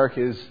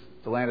 America is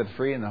the land of the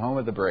free and the home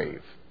of the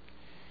brave.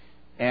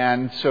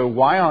 And so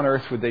why on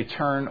earth would they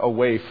turn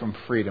away from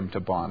freedom to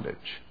bondage?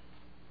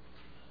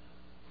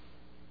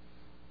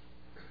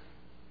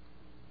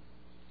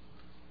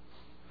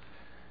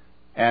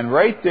 And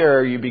right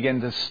there you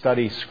begin to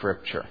study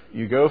Scripture.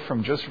 You go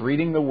from just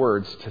reading the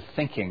words to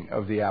thinking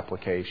of the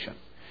application.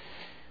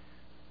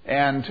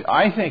 And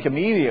I think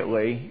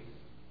immediately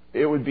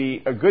it would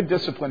be a good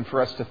discipline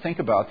for us to think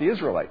about the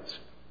Israelites.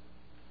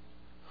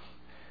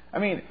 I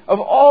mean, of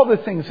all the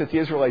things that the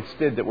Israelites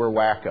did that were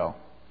wacko,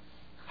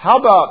 how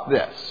about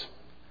this?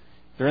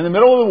 They're in the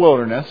middle of the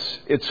wilderness.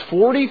 It's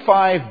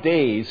 45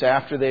 days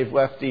after they've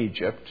left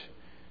Egypt.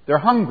 They're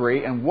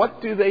hungry, and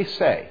what do they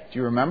say? Do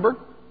you remember?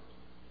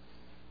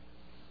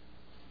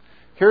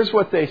 Here's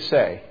what they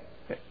say.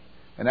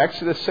 In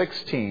Exodus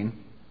 16,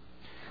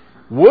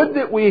 "Would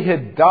that we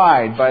had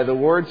died by the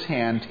Lord's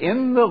hand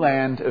in the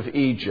land of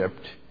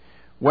Egypt,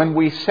 when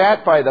we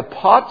sat by the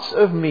pots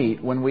of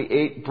meat, when we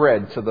ate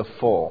bread to the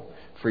full.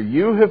 For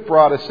you have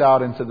brought us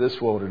out into this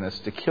wilderness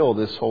to kill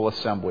this whole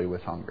assembly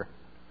with hunger."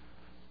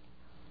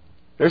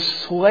 They're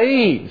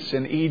slaves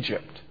in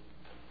Egypt.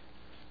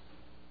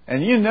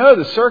 And you know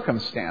the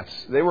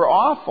circumstance. They were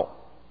awful.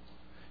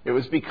 It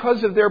was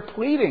because of their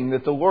pleading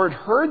that the Lord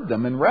heard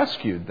them and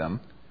rescued them.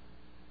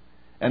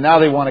 And now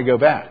they want to go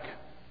back.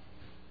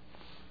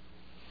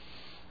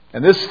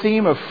 And this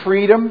theme of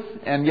freedom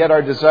and yet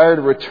our desire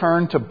to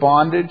return to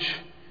bondage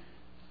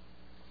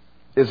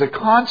is a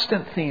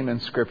constant theme in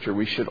Scripture.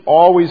 We should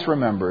always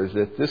remember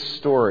that this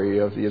story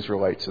of the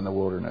Israelites in the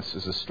wilderness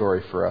is a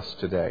story for us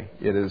today.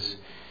 It is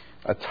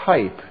a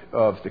type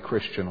of the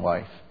Christian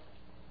life.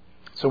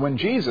 So when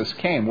Jesus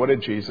came, what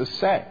did Jesus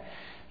say?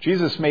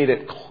 Jesus made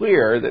it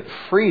clear that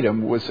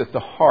freedom was at the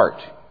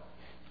heart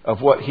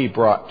of what he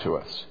brought to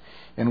us.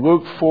 In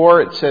Luke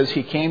 4, it says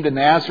he came to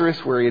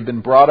Nazareth where he had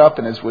been brought up,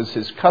 and as was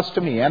his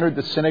custom, he entered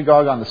the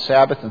synagogue on the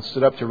Sabbath and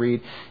stood up to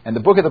read. And the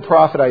book of the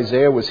prophet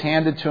Isaiah was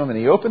handed to him, and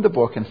he opened the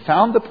book and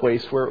found the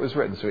place where it was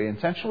written. So he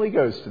intentionally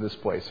goes to this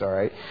place, all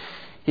right?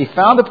 He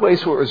found the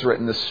place where it was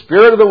written, "The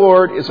Spirit of the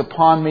Lord is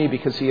upon me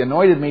because he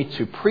anointed me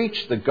to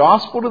preach the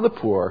gospel to the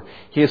poor.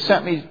 He has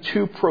sent me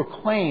to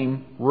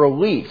proclaim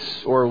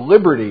release or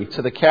liberty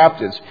to the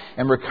captives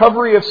and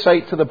recovery of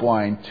sight to the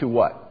blind." To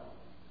what?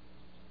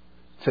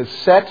 To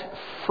set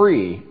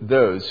free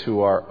those who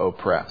are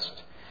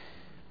oppressed.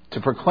 To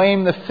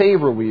proclaim the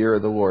favorable year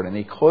of the Lord. And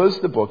he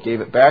closed the book,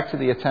 gave it back to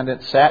the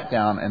attendant, sat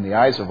down, and the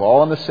eyes of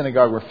all in the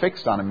synagogue were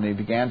fixed on him. And he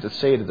began to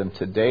say to them,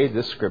 "Today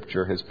this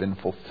scripture has been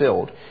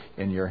fulfilled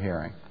in your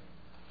hearing."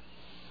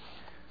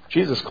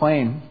 Jesus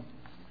claimed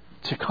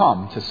to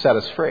come to set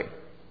us free.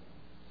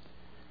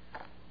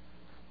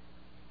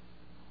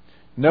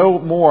 No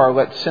more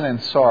let sin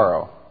and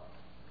sorrow,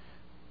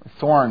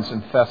 thorns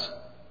infest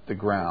the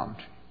ground.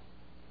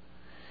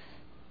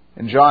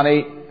 In John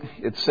 8,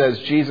 it says,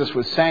 Jesus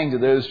was saying to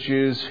those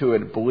Jews who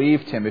had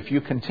believed him, "If you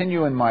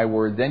continue in my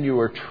word, then you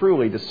are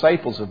truly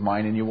disciples of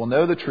mine, and you will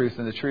know the truth,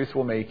 and the truth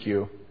will make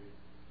you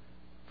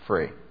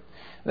free."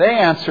 They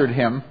answered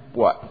him,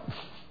 what?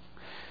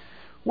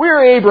 "We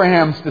are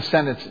Abraham's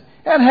descendants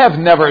and have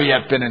never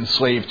yet been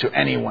enslaved to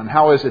anyone.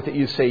 How is it that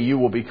you say you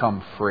will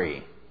become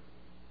free?"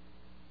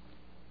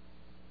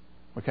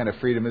 What kind of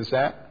freedom is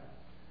that?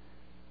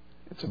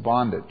 It's a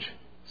bondage.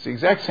 It's the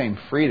exact same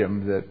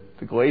freedom that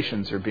the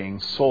Galatians are being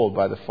sold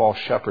by the false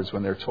shepherds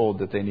when they're told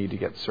that they need to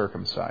get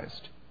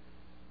circumcised.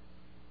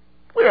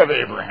 "We have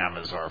Abraham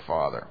as our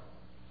father."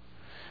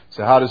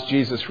 So how does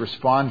Jesus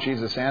respond?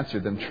 Jesus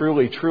answered them,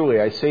 "Truly,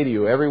 truly, I say to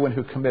you, everyone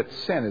who commits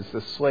sin is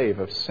the slave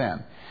of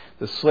sin.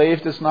 The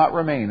slave does not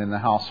remain in the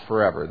house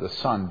forever. The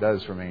son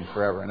does remain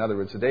forever." In other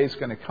words, the day is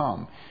going to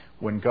come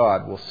when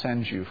God will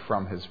send you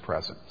from his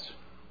presence.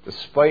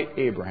 Despite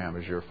Abraham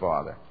as your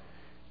father,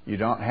 you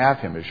don't have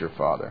him as your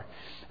father.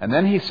 And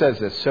then he says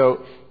this,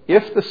 "So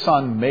if the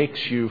Son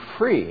makes you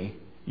free,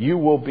 you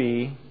will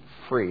be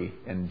free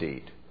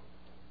indeed."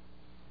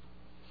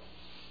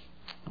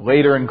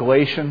 Later in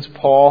Galatians,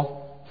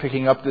 Paul,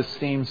 picking up this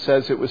theme,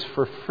 says it was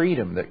for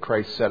freedom that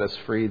Christ set us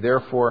free.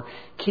 "Therefore,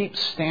 keep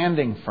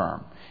standing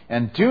firm,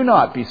 and do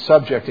not be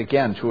subject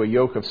again to a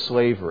yoke of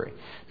slavery.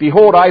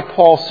 Behold, I,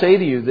 Paul, say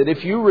to you that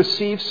if you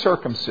receive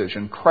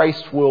circumcision,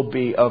 Christ will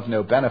be of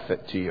no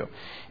benefit to you.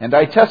 And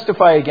I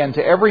testify again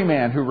to every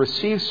man who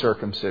receives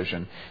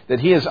circumcision that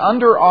he is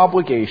under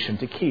obligation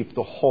to keep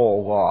the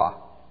whole law.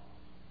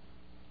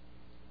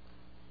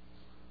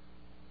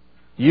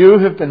 You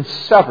have been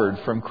severed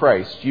from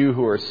Christ, you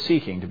who are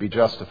seeking to be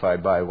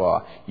justified by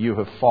law. You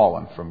have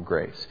fallen from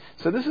grace."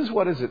 So this is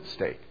what is at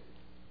stake.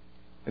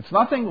 It's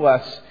nothing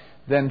less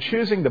than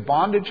choosing the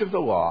bondage of the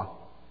law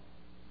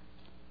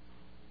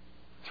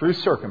through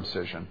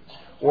circumcision,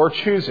 or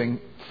choosing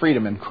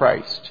freedom in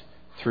Christ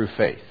through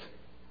faith.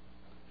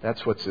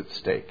 That's what's at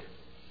stake.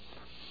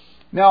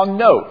 Now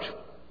note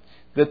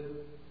that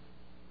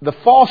the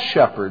false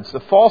shepherds, the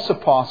false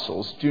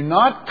apostles, do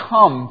not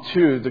come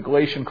to the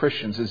Galatian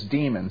Christians as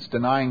demons,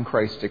 denying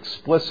Christ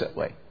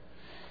explicitly,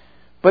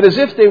 but as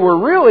if they were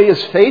really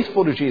as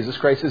faithful to Jesus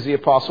Christ as the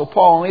Apostle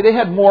Paul, only they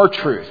had more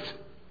truth.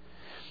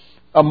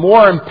 a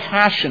more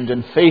impassioned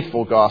and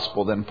faithful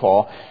gospel than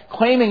Paul.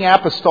 Claiming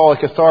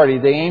apostolic authority,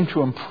 they aim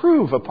to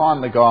improve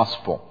upon the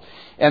gospel.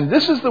 And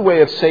this is the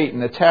way of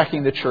Satan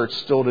attacking the church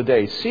still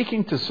today,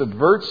 seeking to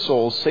subvert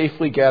souls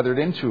safely gathered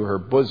into her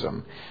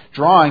bosom,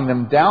 drawing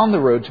them down the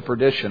road to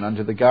perdition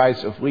under the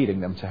guise of leading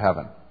them to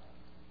heaven.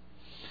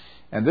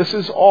 And this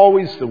is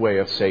always the way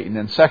of Satan.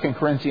 In 2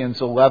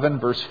 Corinthians 11,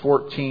 verse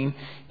 14,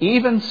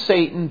 even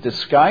Satan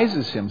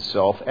disguises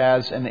himself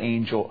as an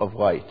angel of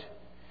light.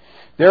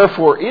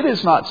 Therefore, it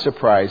is not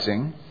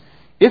surprising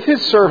if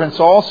his servants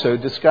also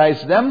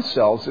disguise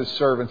themselves as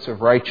servants of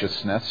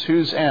righteousness,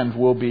 whose end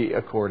will be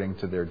according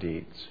to their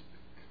deeds.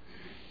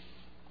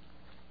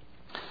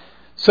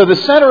 So the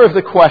center of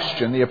the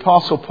question the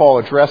Apostle Paul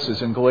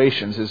addresses in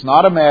Galatians is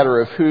not a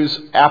matter of whose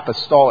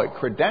apostolic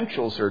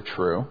credentials are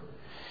true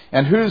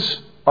and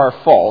whose are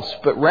false,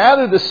 but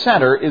rather the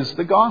center is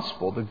the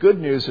gospel, the good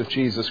news of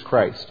Jesus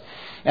Christ.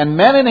 And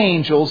men and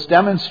angels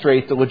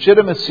demonstrate the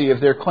legitimacy of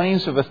their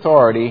claims of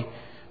authority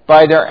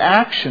by their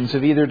actions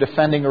of either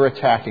defending or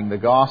attacking the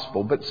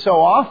gospel. But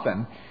so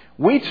often,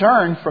 we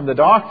turn from the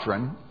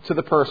doctrine to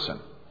the person.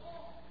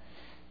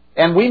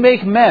 And we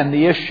make men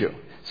the issue,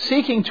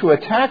 seeking to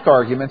attack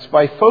arguments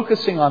by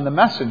focusing on the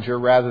messenger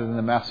rather than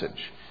the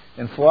message.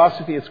 In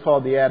philosophy, it's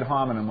called the ad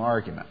hominem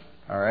argument.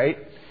 All right?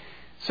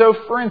 So,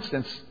 for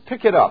instance,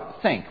 pick it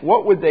up. Think,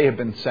 what would they have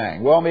been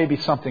saying? Well, maybe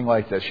something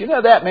like this. You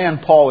know, that man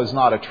Paul is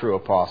not a true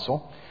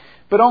apostle,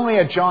 but only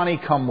a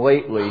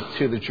Johnny-come-lately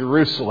to the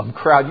Jerusalem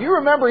crowd. You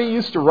remember he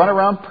used to run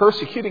around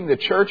persecuting the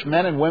church,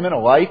 men and women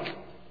alike?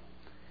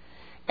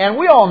 And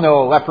we all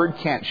know a leopard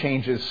can't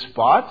change his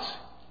spots.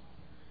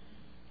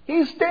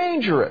 He's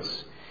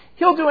dangerous.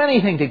 He'll do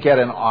anything to get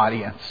an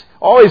audience.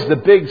 Always the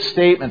big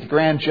statement, the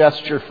grand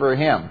gesture for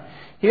him.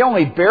 He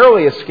only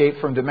barely escaped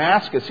from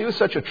Damascus. He was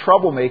such a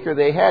troublemaker,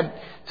 they had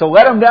to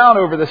let him down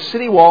over the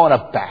city wall in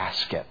a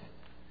basket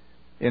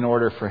in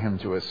order for him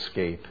to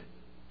escape.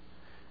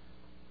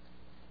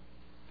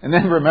 And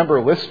then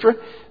remember Lystra?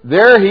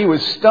 There he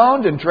was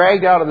stoned and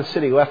dragged out of the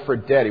city, left for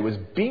dead. He was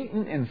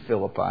beaten in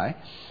Philippi.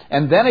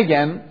 And then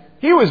again,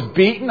 he was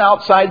beaten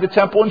outside the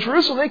temple in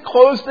Jerusalem. They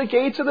closed the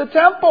gates of the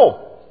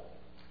temple.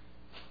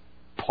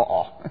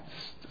 Paul.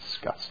 It's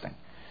disgusting.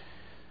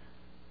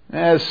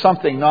 There's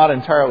something not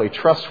entirely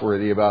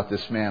trustworthy about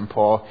this man,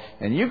 Paul.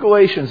 And you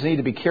Galatians need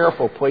to be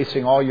careful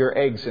placing all your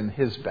eggs in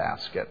his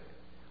basket.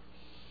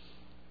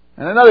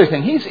 And another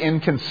thing, he's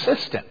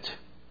inconsistent.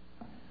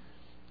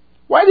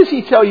 Why does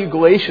he tell you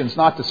Galatians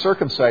not to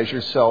circumcise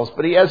yourselves,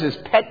 but he has his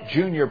pet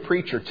junior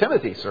preacher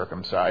Timothy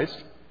circumcised?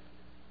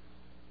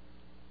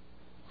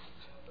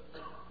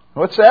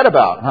 What's that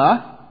about,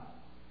 huh?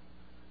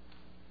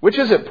 Which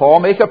is it, Paul?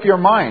 Make up your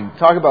mind.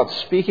 Talk about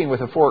speaking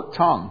with a forked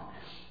tongue.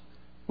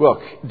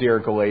 Look, dear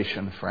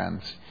Galatian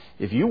friends,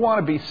 if you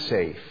want to be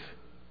safe,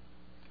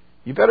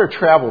 you better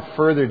travel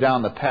further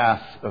down the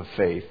path of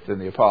faith than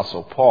the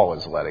Apostle Paul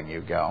is letting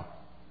you go.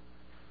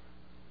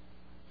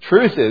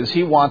 Truth is,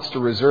 he wants to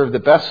reserve the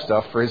best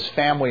stuff for his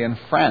family and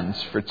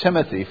friends, for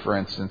Timothy, for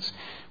instance,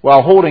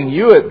 while holding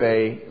you at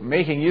bay,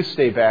 making you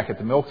stay back at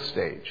the milk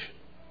stage.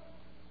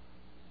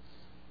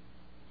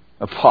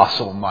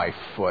 Apostle, my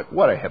foot,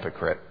 what a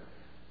hypocrite.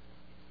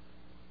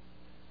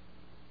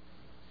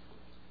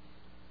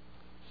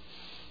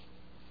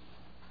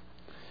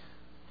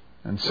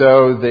 And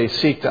so they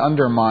seek to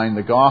undermine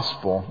the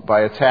gospel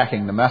by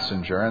attacking the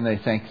messenger, and they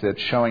think that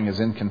showing his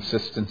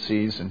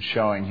inconsistencies and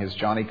showing his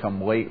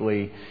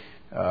Johnny-come-lately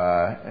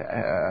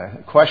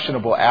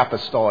questionable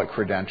apostolic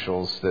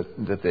credentials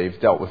that they've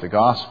dealt with the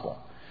gospel.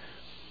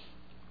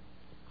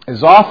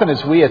 As often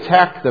as we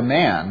attack the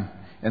man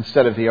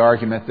instead of the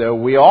argument, though,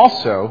 we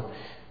also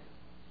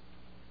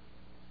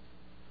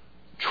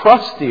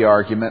trust the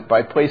argument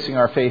by placing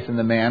our faith in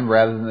the man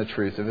rather than the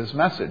truth of his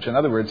message. In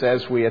other words,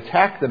 as we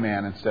attack the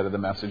man instead of the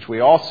message, we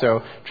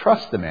also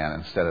trust the man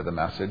instead of the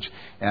message.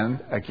 And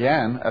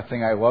again, a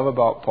thing I love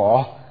about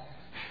Paul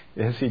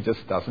is he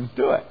just doesn't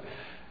do it.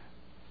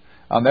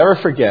 I'll never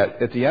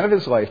forget, at the end of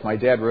his life, my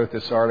dad wrote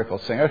this article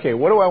saying, okay,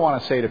 what do I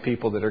want to say to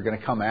people that are going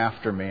to come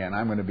after me and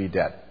I'm going to be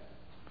dead?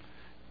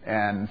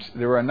 And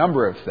there were a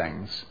number of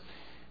things.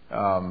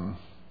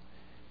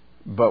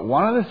 But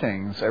one of the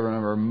things I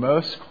remember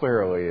most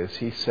clearly is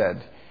he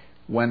said,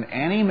 when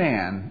any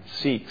man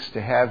seeks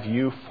to have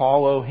you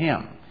follow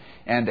him,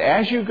 and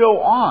as you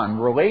go on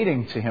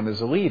relating to him as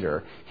a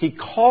leader, he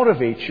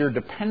cultivates your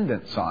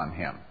dependence on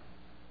him.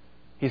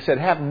 He said,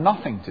 have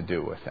nothing to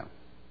do with him.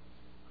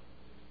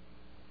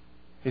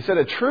 He said,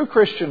 a true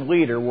Christian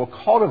leader will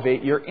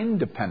cultivate your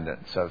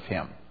independence of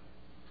him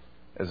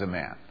as a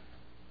man.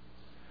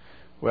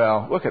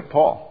 Well, look at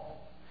Paul.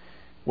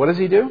 What does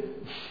he do?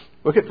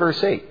 Look at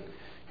verse 8.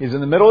 He's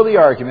in the middle of the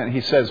argument.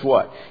 He says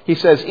what? He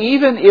says,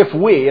 even if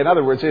we, in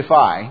other words, if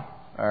I,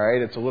 All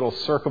right, it's a little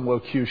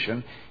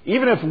circumlocution.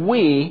 Even if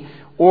we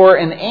or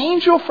an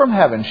angel from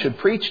heaven should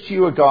preach to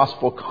you a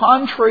gospel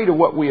contrary to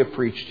what we have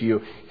preached to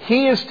you,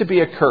 he is to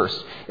be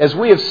accursed. As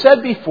we have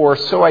said before,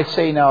 so I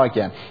say now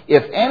again.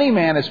 If any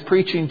man is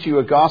preaching to you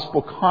a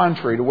gospel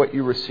contrary to what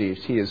you received,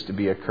 he is to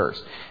be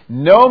accursed.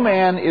 No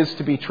man is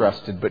to be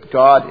trusted, but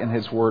God in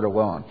his word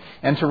alone.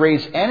 And to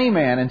raise any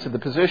man into the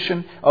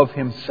position of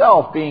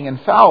himself being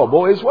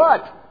infallible is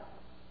what?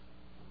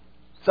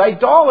 It's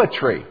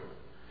idolatry.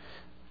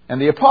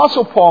 And the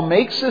Apostle Paul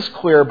makes this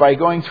clear by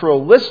going through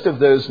a list of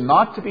those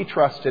not to be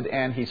trusted,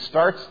 and he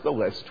starts the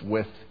list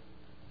with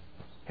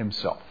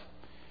himself.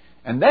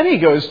 And then he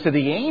goes to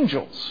the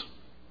angels.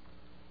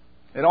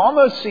 It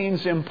almost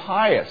seems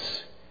impious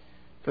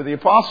for the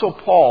Apostle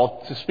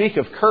Paul to speak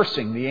of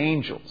cursing the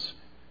angels.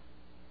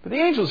 But the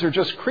angels are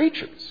just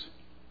creatures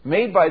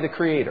made by the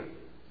Creator.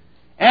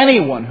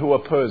 Anyone who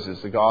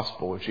opposes the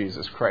gospel of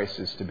Jesus Christ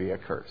is to be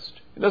accursed.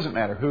 It doesn't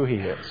matter who he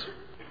is.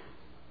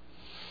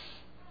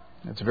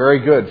 It's very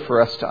good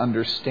for us to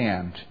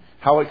understand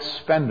how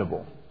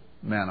expendable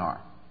men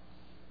are.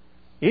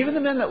 Even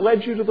the men that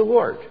led you to the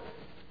Lord.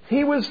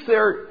 He was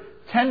their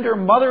tender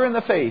mother in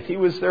the faith. He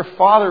was their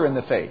father in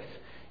the faith.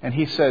 And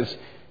he says,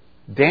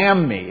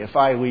 damn me if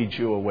I lead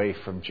you away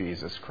from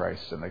Jesus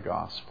Christ and the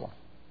gospel.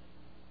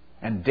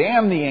 And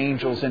damn the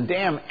angels and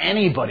damn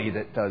anybody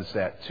that does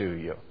that to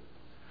you.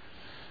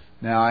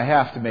 Now I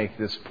have to make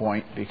this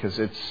point because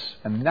it's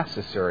a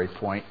necessary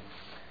point.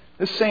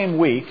 This same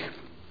week,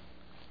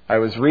 I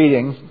was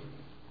reading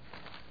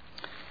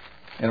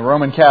in a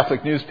Roman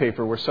Catholic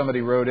newspaper where somebody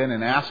wrote in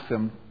and asked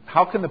them,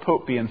 how can the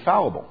Pope be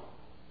infallible?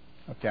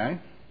 Okay?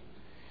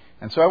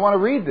 And so I want to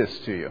read this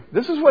to you.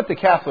 This is what the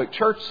Catholic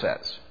Church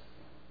says.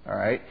 All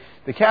right?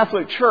 The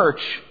Catholic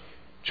Church,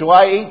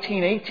 July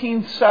 18,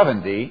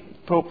 1870,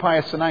 Pope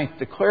Pius IX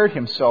declared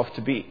himself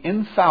to be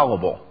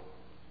infallible.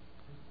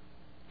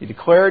 He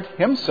declared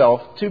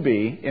himself to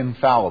be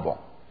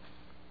infallible.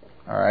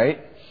 All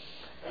right?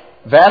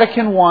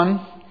 Vatican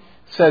I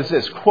says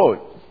this, quote,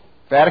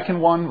 Vatican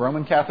I,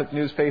 Roman Catholic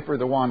newspaper,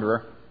 The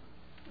Wanderer,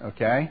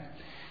 okay?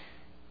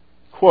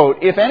 Quote,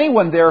 if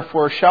anyone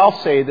therefore shall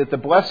say that the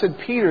blessed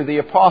Peter the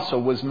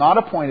Apostle was not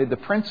appointed the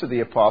Prince of the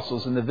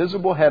Apostles and the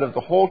visible head of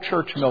the whole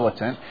church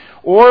militant,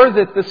 or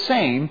that the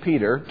same,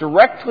 Peter,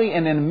 directly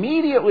and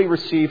immediately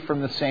received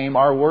from the same,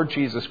 our Lord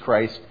Jesus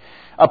Christ,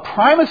 a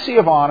primacy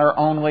of honor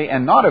only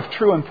and not of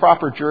true and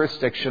proper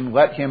jurisdiction,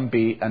 let him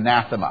be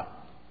anathema.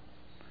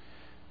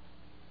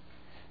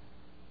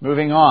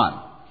 Moving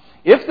on.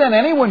 If then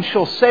anyone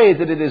shall say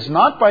that it is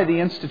not by the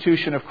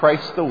institution of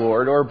Christ the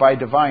Lord or by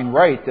divine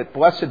right that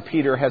blessed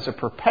Peter has a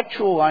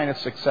perpetual line of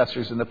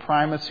successors in the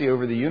primacy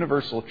over the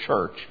universal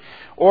church,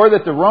 or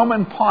that the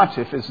Roman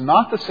pontiff is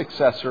not the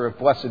successor of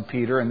blessed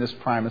Peter in this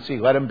primacy,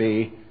 let him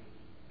be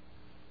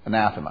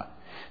anathema.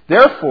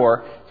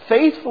 Therefore,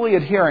 faithfully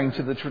adhering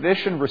to the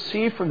tradition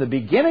received from the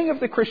beginning of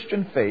the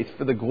Christian faith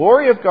for the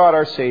glory of God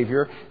our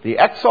Savior, the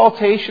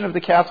exaltation of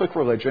the Catholic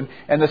religion,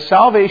 and the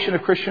salvation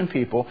of Christian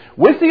people,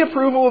 with the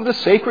approval of the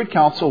Sacred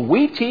Council,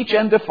 we teach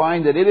and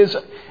define that it is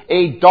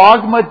a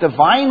dogma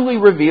divinely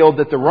revealed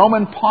that the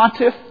Roman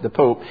Pontiff, the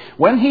Pope,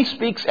 when he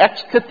speaks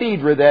ex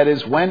cathedra, that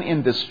is, when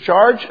in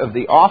discharge of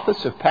the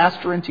office of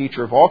pastor and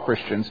teacher of all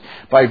Christians,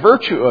 by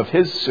virtue of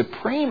his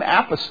supreme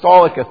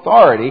apostolic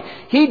authority,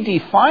 he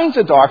defines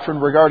a doctrine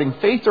regarding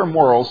faith or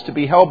morals to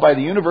be held by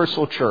the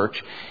universal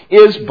church,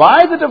 is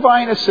by the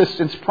divine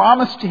assistance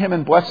promised to him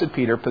in blessed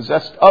Peter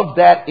possessed of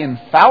that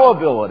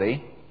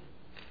infallibility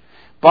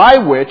by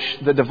which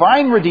the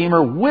divine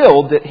Redeemer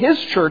willed that his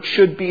church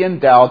should be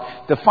endowed,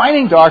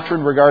 defining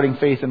doctrine regarding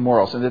faith and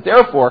morals, and that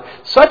therefore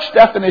such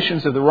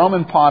definitions of the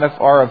Roman pontiff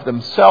are of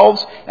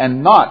themselves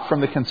and not from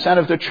the consent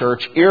of the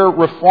church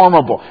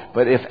irreformable.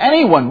 But if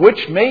anyone,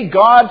 which may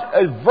God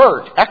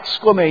avert,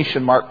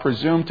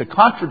 presume to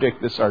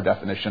contradict this our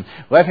definition,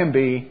 let him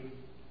be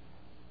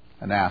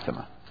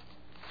anathema.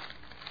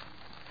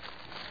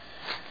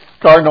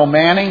 Cardinal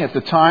Manning, at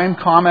the time,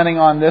 commenting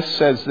on this,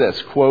 says this,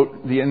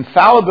 quote, the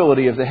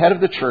infallibility of the head of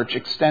the church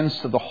extends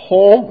to the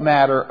whole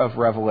matter of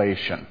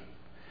revelation.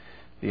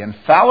 The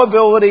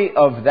infallibility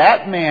of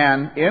that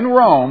man in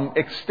Rome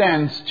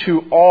extends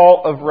to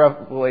all of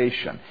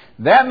revelation.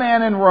 That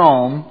man in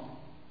Rome,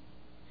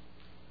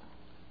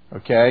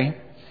 okay,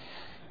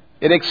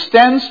 it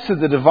extends to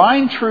the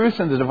divine truth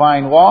and the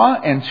divine law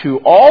and to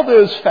all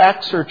those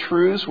facts or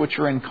truths which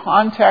are in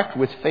contact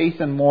with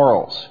faith and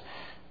morals.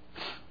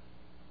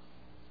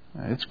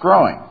 It's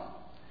growing.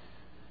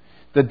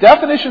 The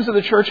definitions of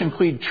the church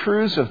include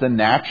truths of the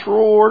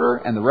natural order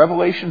and the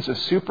revelations of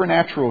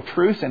supernatural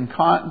truth in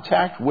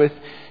contact with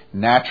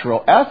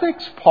natural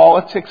ethics,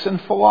 politics, and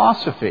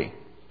philosophy.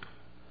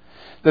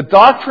 The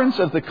doctrines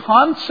of the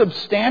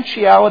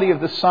consubstantiality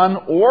of the Son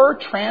or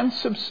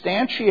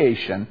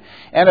transubstantiation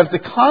and of the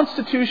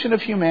constitution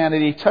of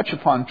humanity touch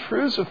upon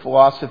truths of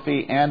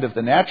philosophy and of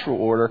the natural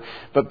order,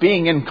 but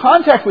being in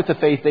contact with the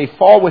faith, they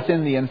fall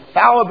within the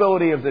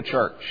infallibility of the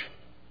church.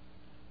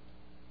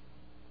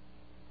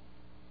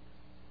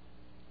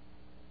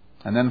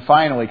 And then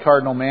finally,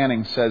 Cardinal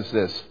Manning says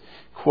this,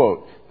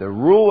 quote, "The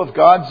rule of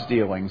God's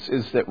dealings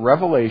is that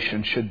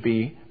revelation should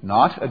be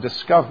not a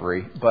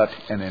discovery, but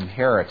an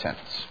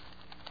inheritance."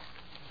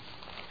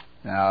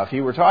 Now, if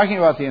he were talking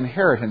about the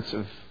inheritance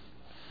of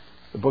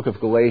the book of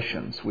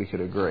Galatians, we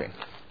could agree.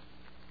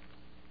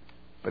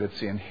 But it's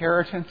the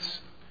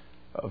inheritance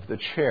of the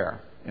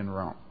chair in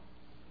Rome.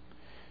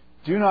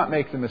 Do not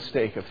make the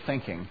mistake of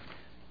thinking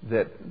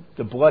that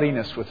the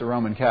bloodiness with the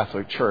Roman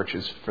Catholic Church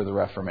is for the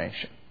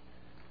Reformation.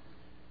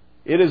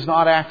 It is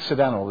not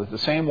accidental that the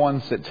same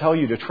ones that tell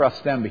you to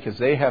trust them because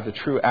they have the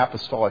true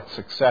apostolic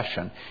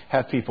succession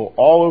have people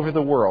all over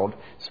the world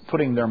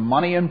putting their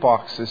money in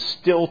boxes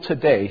still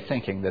today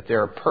thinking that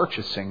they're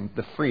purchasing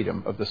the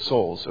freedom of the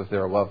souls of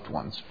their loved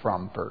ones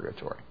from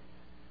purgatory.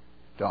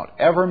 Don't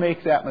ever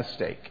make that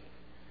mistake.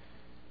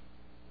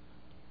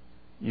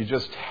 You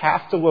just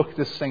have to look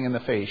this thing in the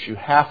face. You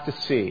have to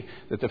see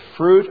that the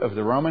fruit of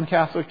the Roman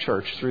Catholic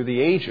Church through the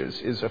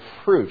ages is a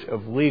fruit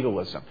of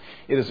legalism.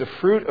 It is a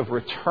fruit of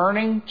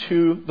returning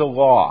to the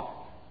law.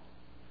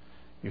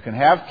 You can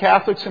have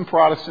Catholics and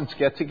Protestants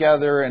get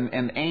together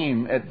and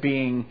aim at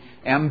being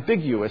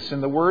ambiguous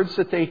in the words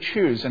that they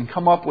choose and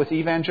come up with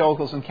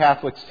evangelicals and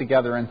Catholics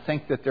together and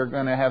think that they're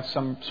going to have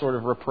some sort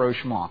of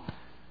rapprochement.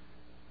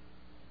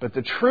 But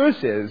the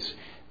truth is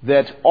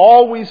that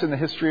always in the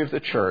history of the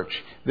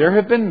church, there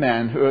have been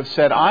men who have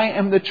said, "I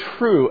am the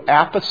true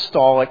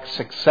apostolic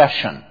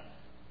succession.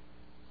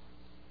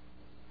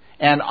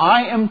 And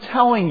I am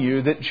telling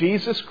you that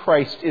Jesus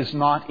Christ is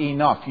not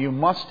enough. You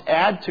must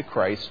add to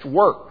Christ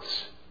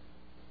works."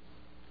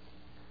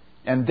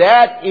 And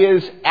that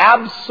is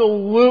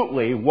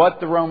absolutely what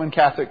the Roman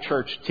Catholic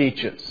Church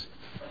teaches.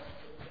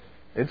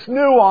 It's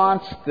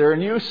nuanced. There are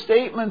new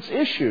statements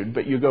issued,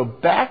 but you go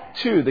back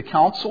to the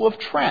Council of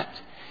Trent.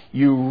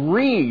 You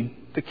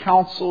read the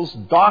Council's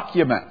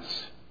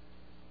documents.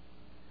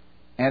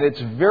 And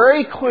it's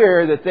very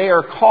clear that they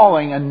are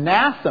calling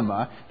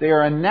anathema, they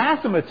are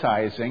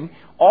anathematizing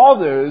all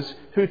those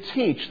who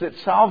teach that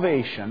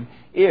salvation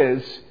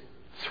is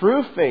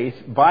through faith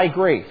by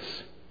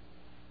grace.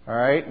 All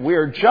right? We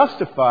are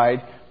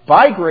justified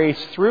by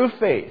grace through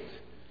faith,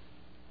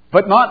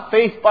 but not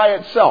faith by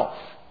itself.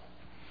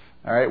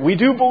 All right? We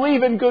do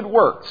believe in good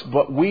works,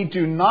 but we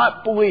do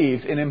not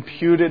believe in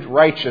imputed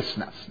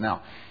righteousness.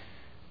 Now,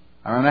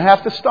 I'm going to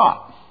have to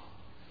stop.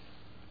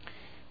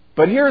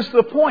 But here's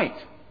the point.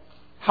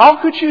 How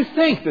could you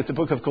think that the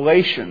book of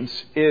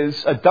Galatians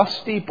is a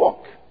dusty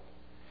book?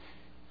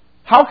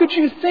 How could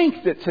you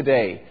think that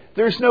today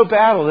there's no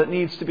battle that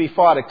needs to be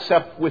fought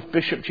except with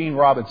Bishop Gene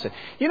Robinson?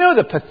 You know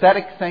the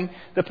pathetic thing?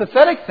 The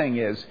pathetic thing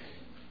is,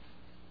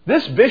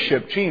 this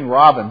Bishop Gene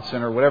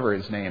Robinson, or whatever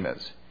his name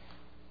is,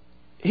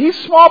 he's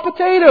small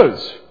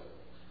potatoes.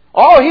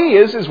 All he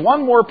is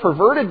one more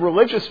perverted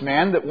religious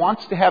man that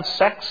wants to have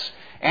sex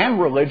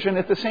and religion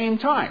at the same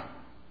time.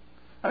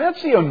 I mean,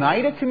 that's the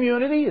Oneida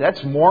community.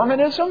 That's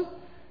Mormonism.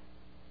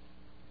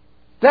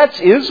 That's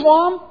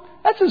Islam.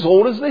 That's as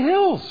old as the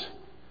hills.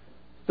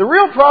 The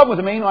real problem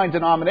with the mainline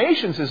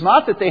denominations is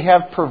not that they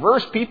have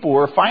perverse people who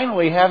are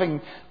finally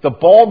having the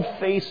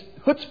bald-faced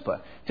chutzpah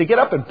to get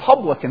up in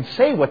public and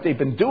say what they've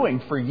been doing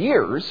for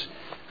years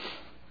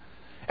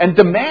and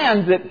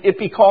demand that it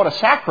be called a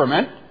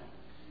sacrament.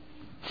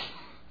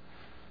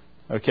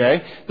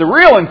 Okay? The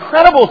real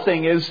incredible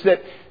thing is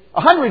that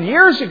 100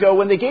 years ago,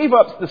 when they gave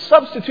up the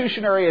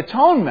substitutionary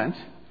atonement,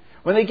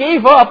 when they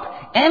gave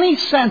up any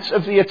sense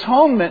of the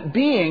atonement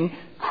being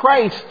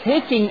Christ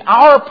taking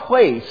our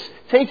place,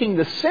 taking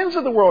the sins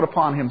of the world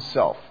upon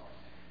himself,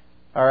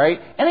 all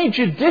right, any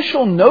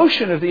judicial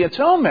notion of the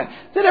atonement,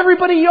 that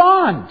everybody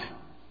yawned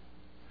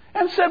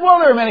and said, well,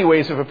 there are many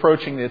ways of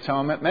approaching the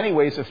atonement, many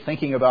ways of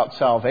thinking about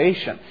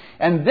salvation.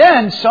 And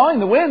then, sowing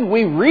the wind,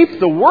 we reap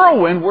the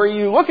whirlwind, where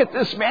you look at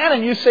this man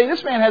and you say,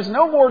 this man has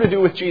no more to do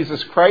with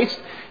Jesus Christ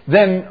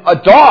than a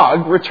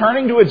dog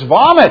returning to its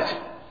vomit.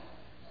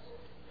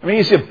 I mean,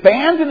 he's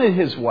abandoned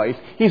his wife,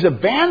 he's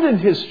abandoned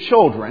his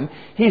children,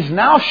 he's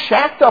now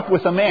shacked up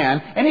with a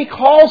man, and he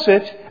calls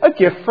it a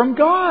gift from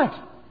God.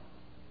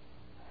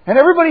 And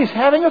everybody's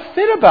having a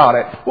fit about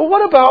it. Well,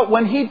 what about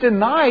when he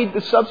denied the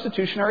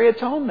substitutionary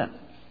atonement?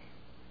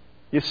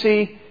 You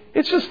see,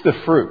 it's just the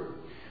fruit.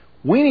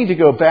 We need to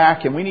go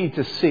back and we need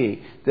to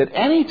see that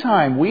any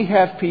time we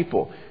have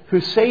people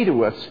who say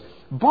to us,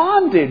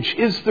 bondage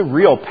is the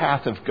real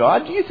path of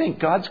God, do you think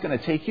God's going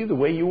to take you the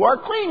way you are?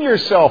 Clean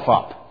yourself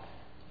up.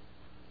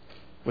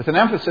 With an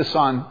emphasis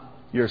on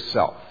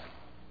yourself.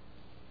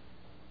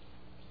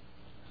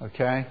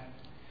 Okay?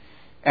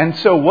 And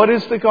so what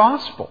is the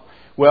gospel?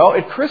 Well,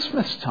 at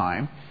Christmas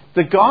time,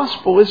 the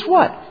gospel is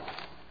what?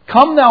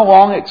 Come thou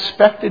long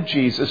expected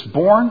Jesus,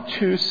 born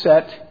to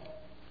set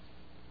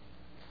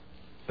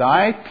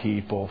thy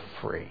people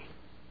free.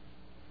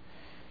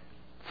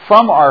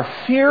 From our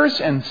fears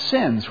and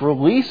sins,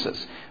 release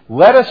us.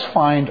 Let us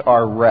find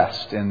our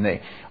rest in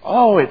thee.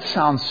 Oh, it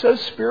sounds so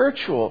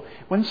spiritual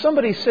when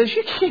somebody says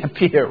you can't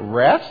be at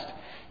rest.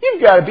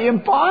 You've got to be in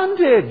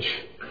bondage.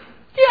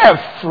 You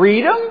have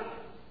freedom.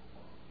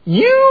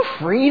 You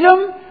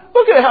freedom?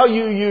 Look at how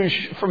you use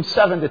from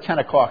 7 to 10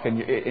 o'clock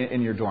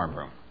in your dorm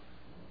room.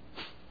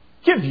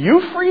 Give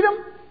you freedom?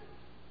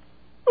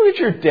 Look at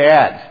your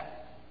dad.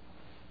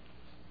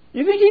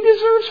 You think he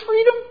deserves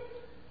freedom?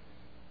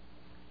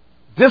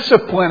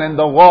 Discipline and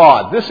the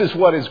law. This is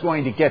what is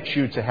going to get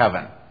you to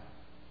heaven.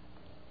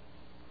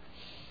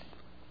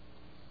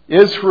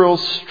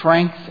 Israel's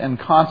strength and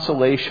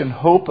consolation,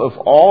 hope of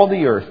all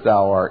the earth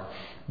thou art,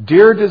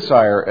 dear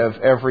desire of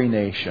every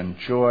nation,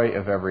 joy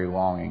of every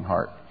longing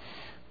heart.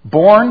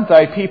 Born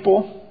thy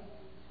people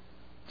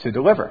to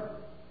deliver.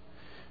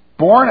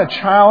 Born a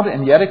child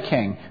and yet a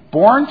king.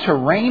 Born to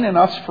reign in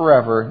us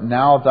forever,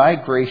 now thy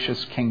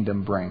gracious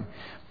kingdom bring.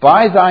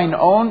 By thine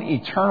own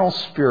eternal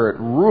Spirit,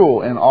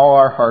 rule in all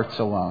our hearts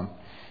alone.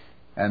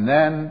 And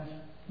then,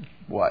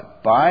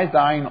 what? By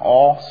thine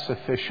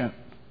all-sufficient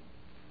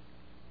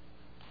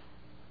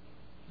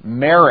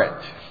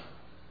merit.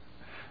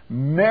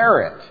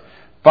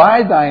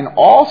 By thine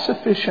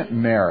all-sufficient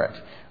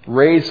merit,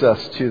 raise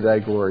us to thy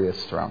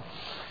glorious throne.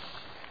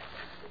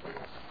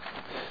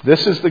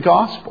 This is the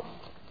gospel.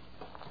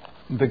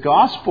 The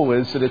gospel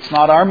is that it's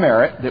not our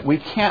merit, that we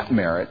can't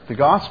merit. The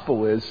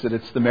gospel is that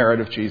it's the merit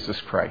of Jesus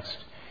Christ.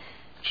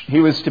 He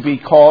was to be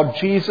called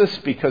Jesus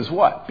because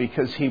what?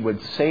 Because he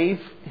would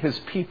save his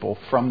people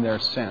from their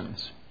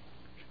sins.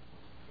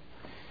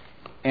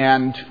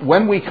 And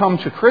when we come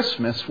to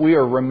Christmas, we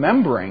are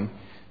remembering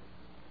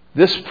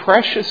this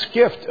precious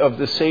gift of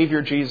the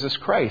Savior Jesus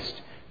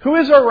Christ, who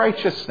is our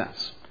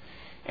righteousness.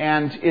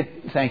 And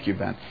thank you,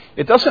 Ben.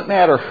 It doesn't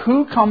matter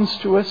who comes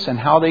to us and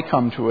how they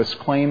come to us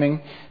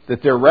claiming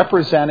that they're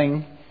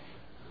representing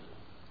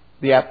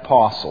the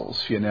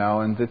apostles,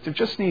 and that there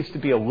just needs to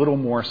be a little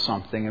more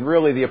something. And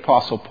really, the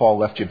Apostle Paul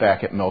left you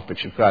back at milk,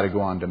 but you've got to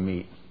go on to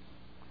meat.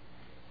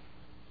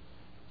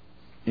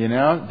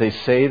 They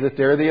say that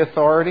they're the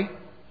authority.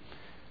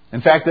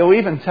 In fact, they'll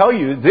even tell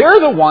you they're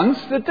the ones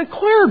that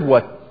declared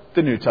what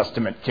the New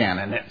Testament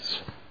canon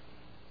is.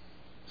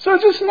 So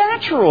it's just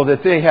natural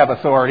that they have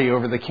authority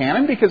over the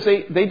canon because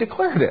they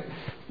declared it,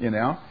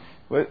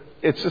 But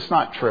it's just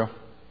not true.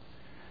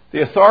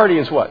 The authority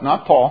is what?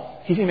 Not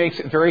Paul. He makes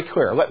it very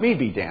clear. Let me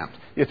be damned.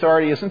 The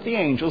authority isn't the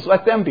angels.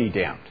 Let them be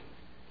damned.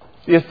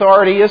 The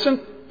authority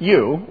isn't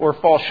you or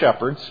false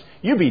shepherds.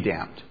 You be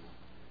damned.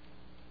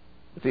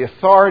 But the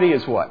authority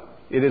is what?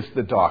 It is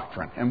the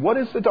doctrine. And what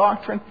is the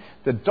doctrine?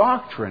 The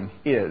doctrine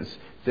is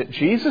that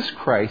Jesus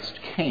Christ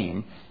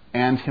came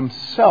and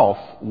himself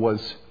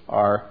was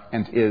our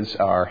and is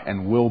our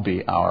and will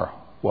be our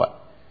what?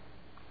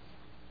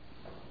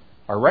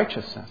 Our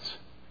righteousness.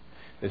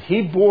 That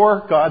he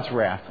bore God's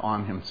wrath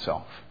on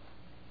himself.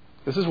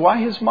 This is why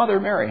his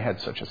mother Mary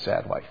had such a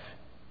sad life.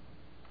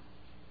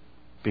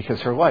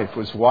 Because her life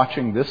was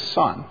watching this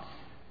son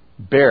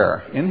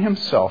bear in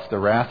himself the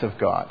wrath of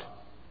God.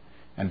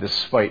 And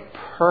despite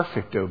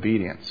perfect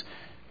obedience,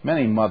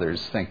 many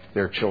mothers think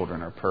their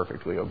children are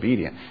perfectly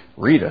obedient.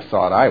 Rita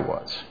thought I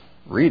was.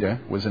 Rita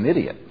was an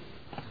idiot.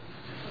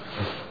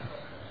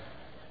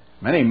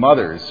 Many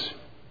mothers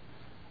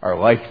are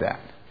like that.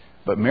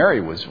 But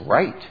Mary was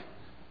right.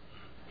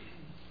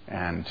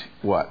 And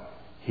what?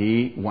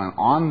 He went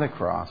on the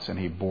cross and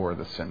he bore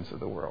the sins of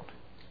the world.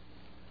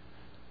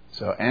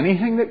 So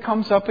anything that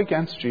comes up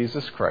against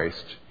Jesus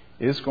Christ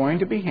is going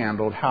to be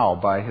handled how?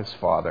 By his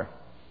Father.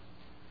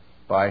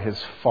 By his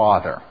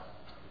Father.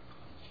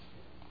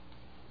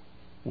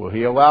 Will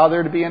he allow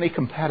there to be any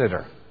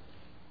competitor?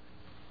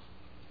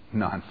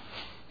 None.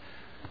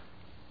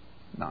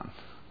 None.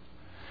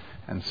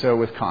 And so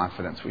with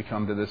confidence we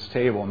come to this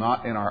table,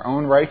 not in our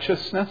own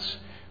righteousness,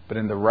 but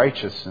in the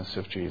righteousness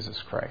of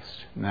Jesus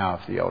Christ. Now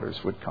if the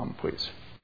elders would come, please.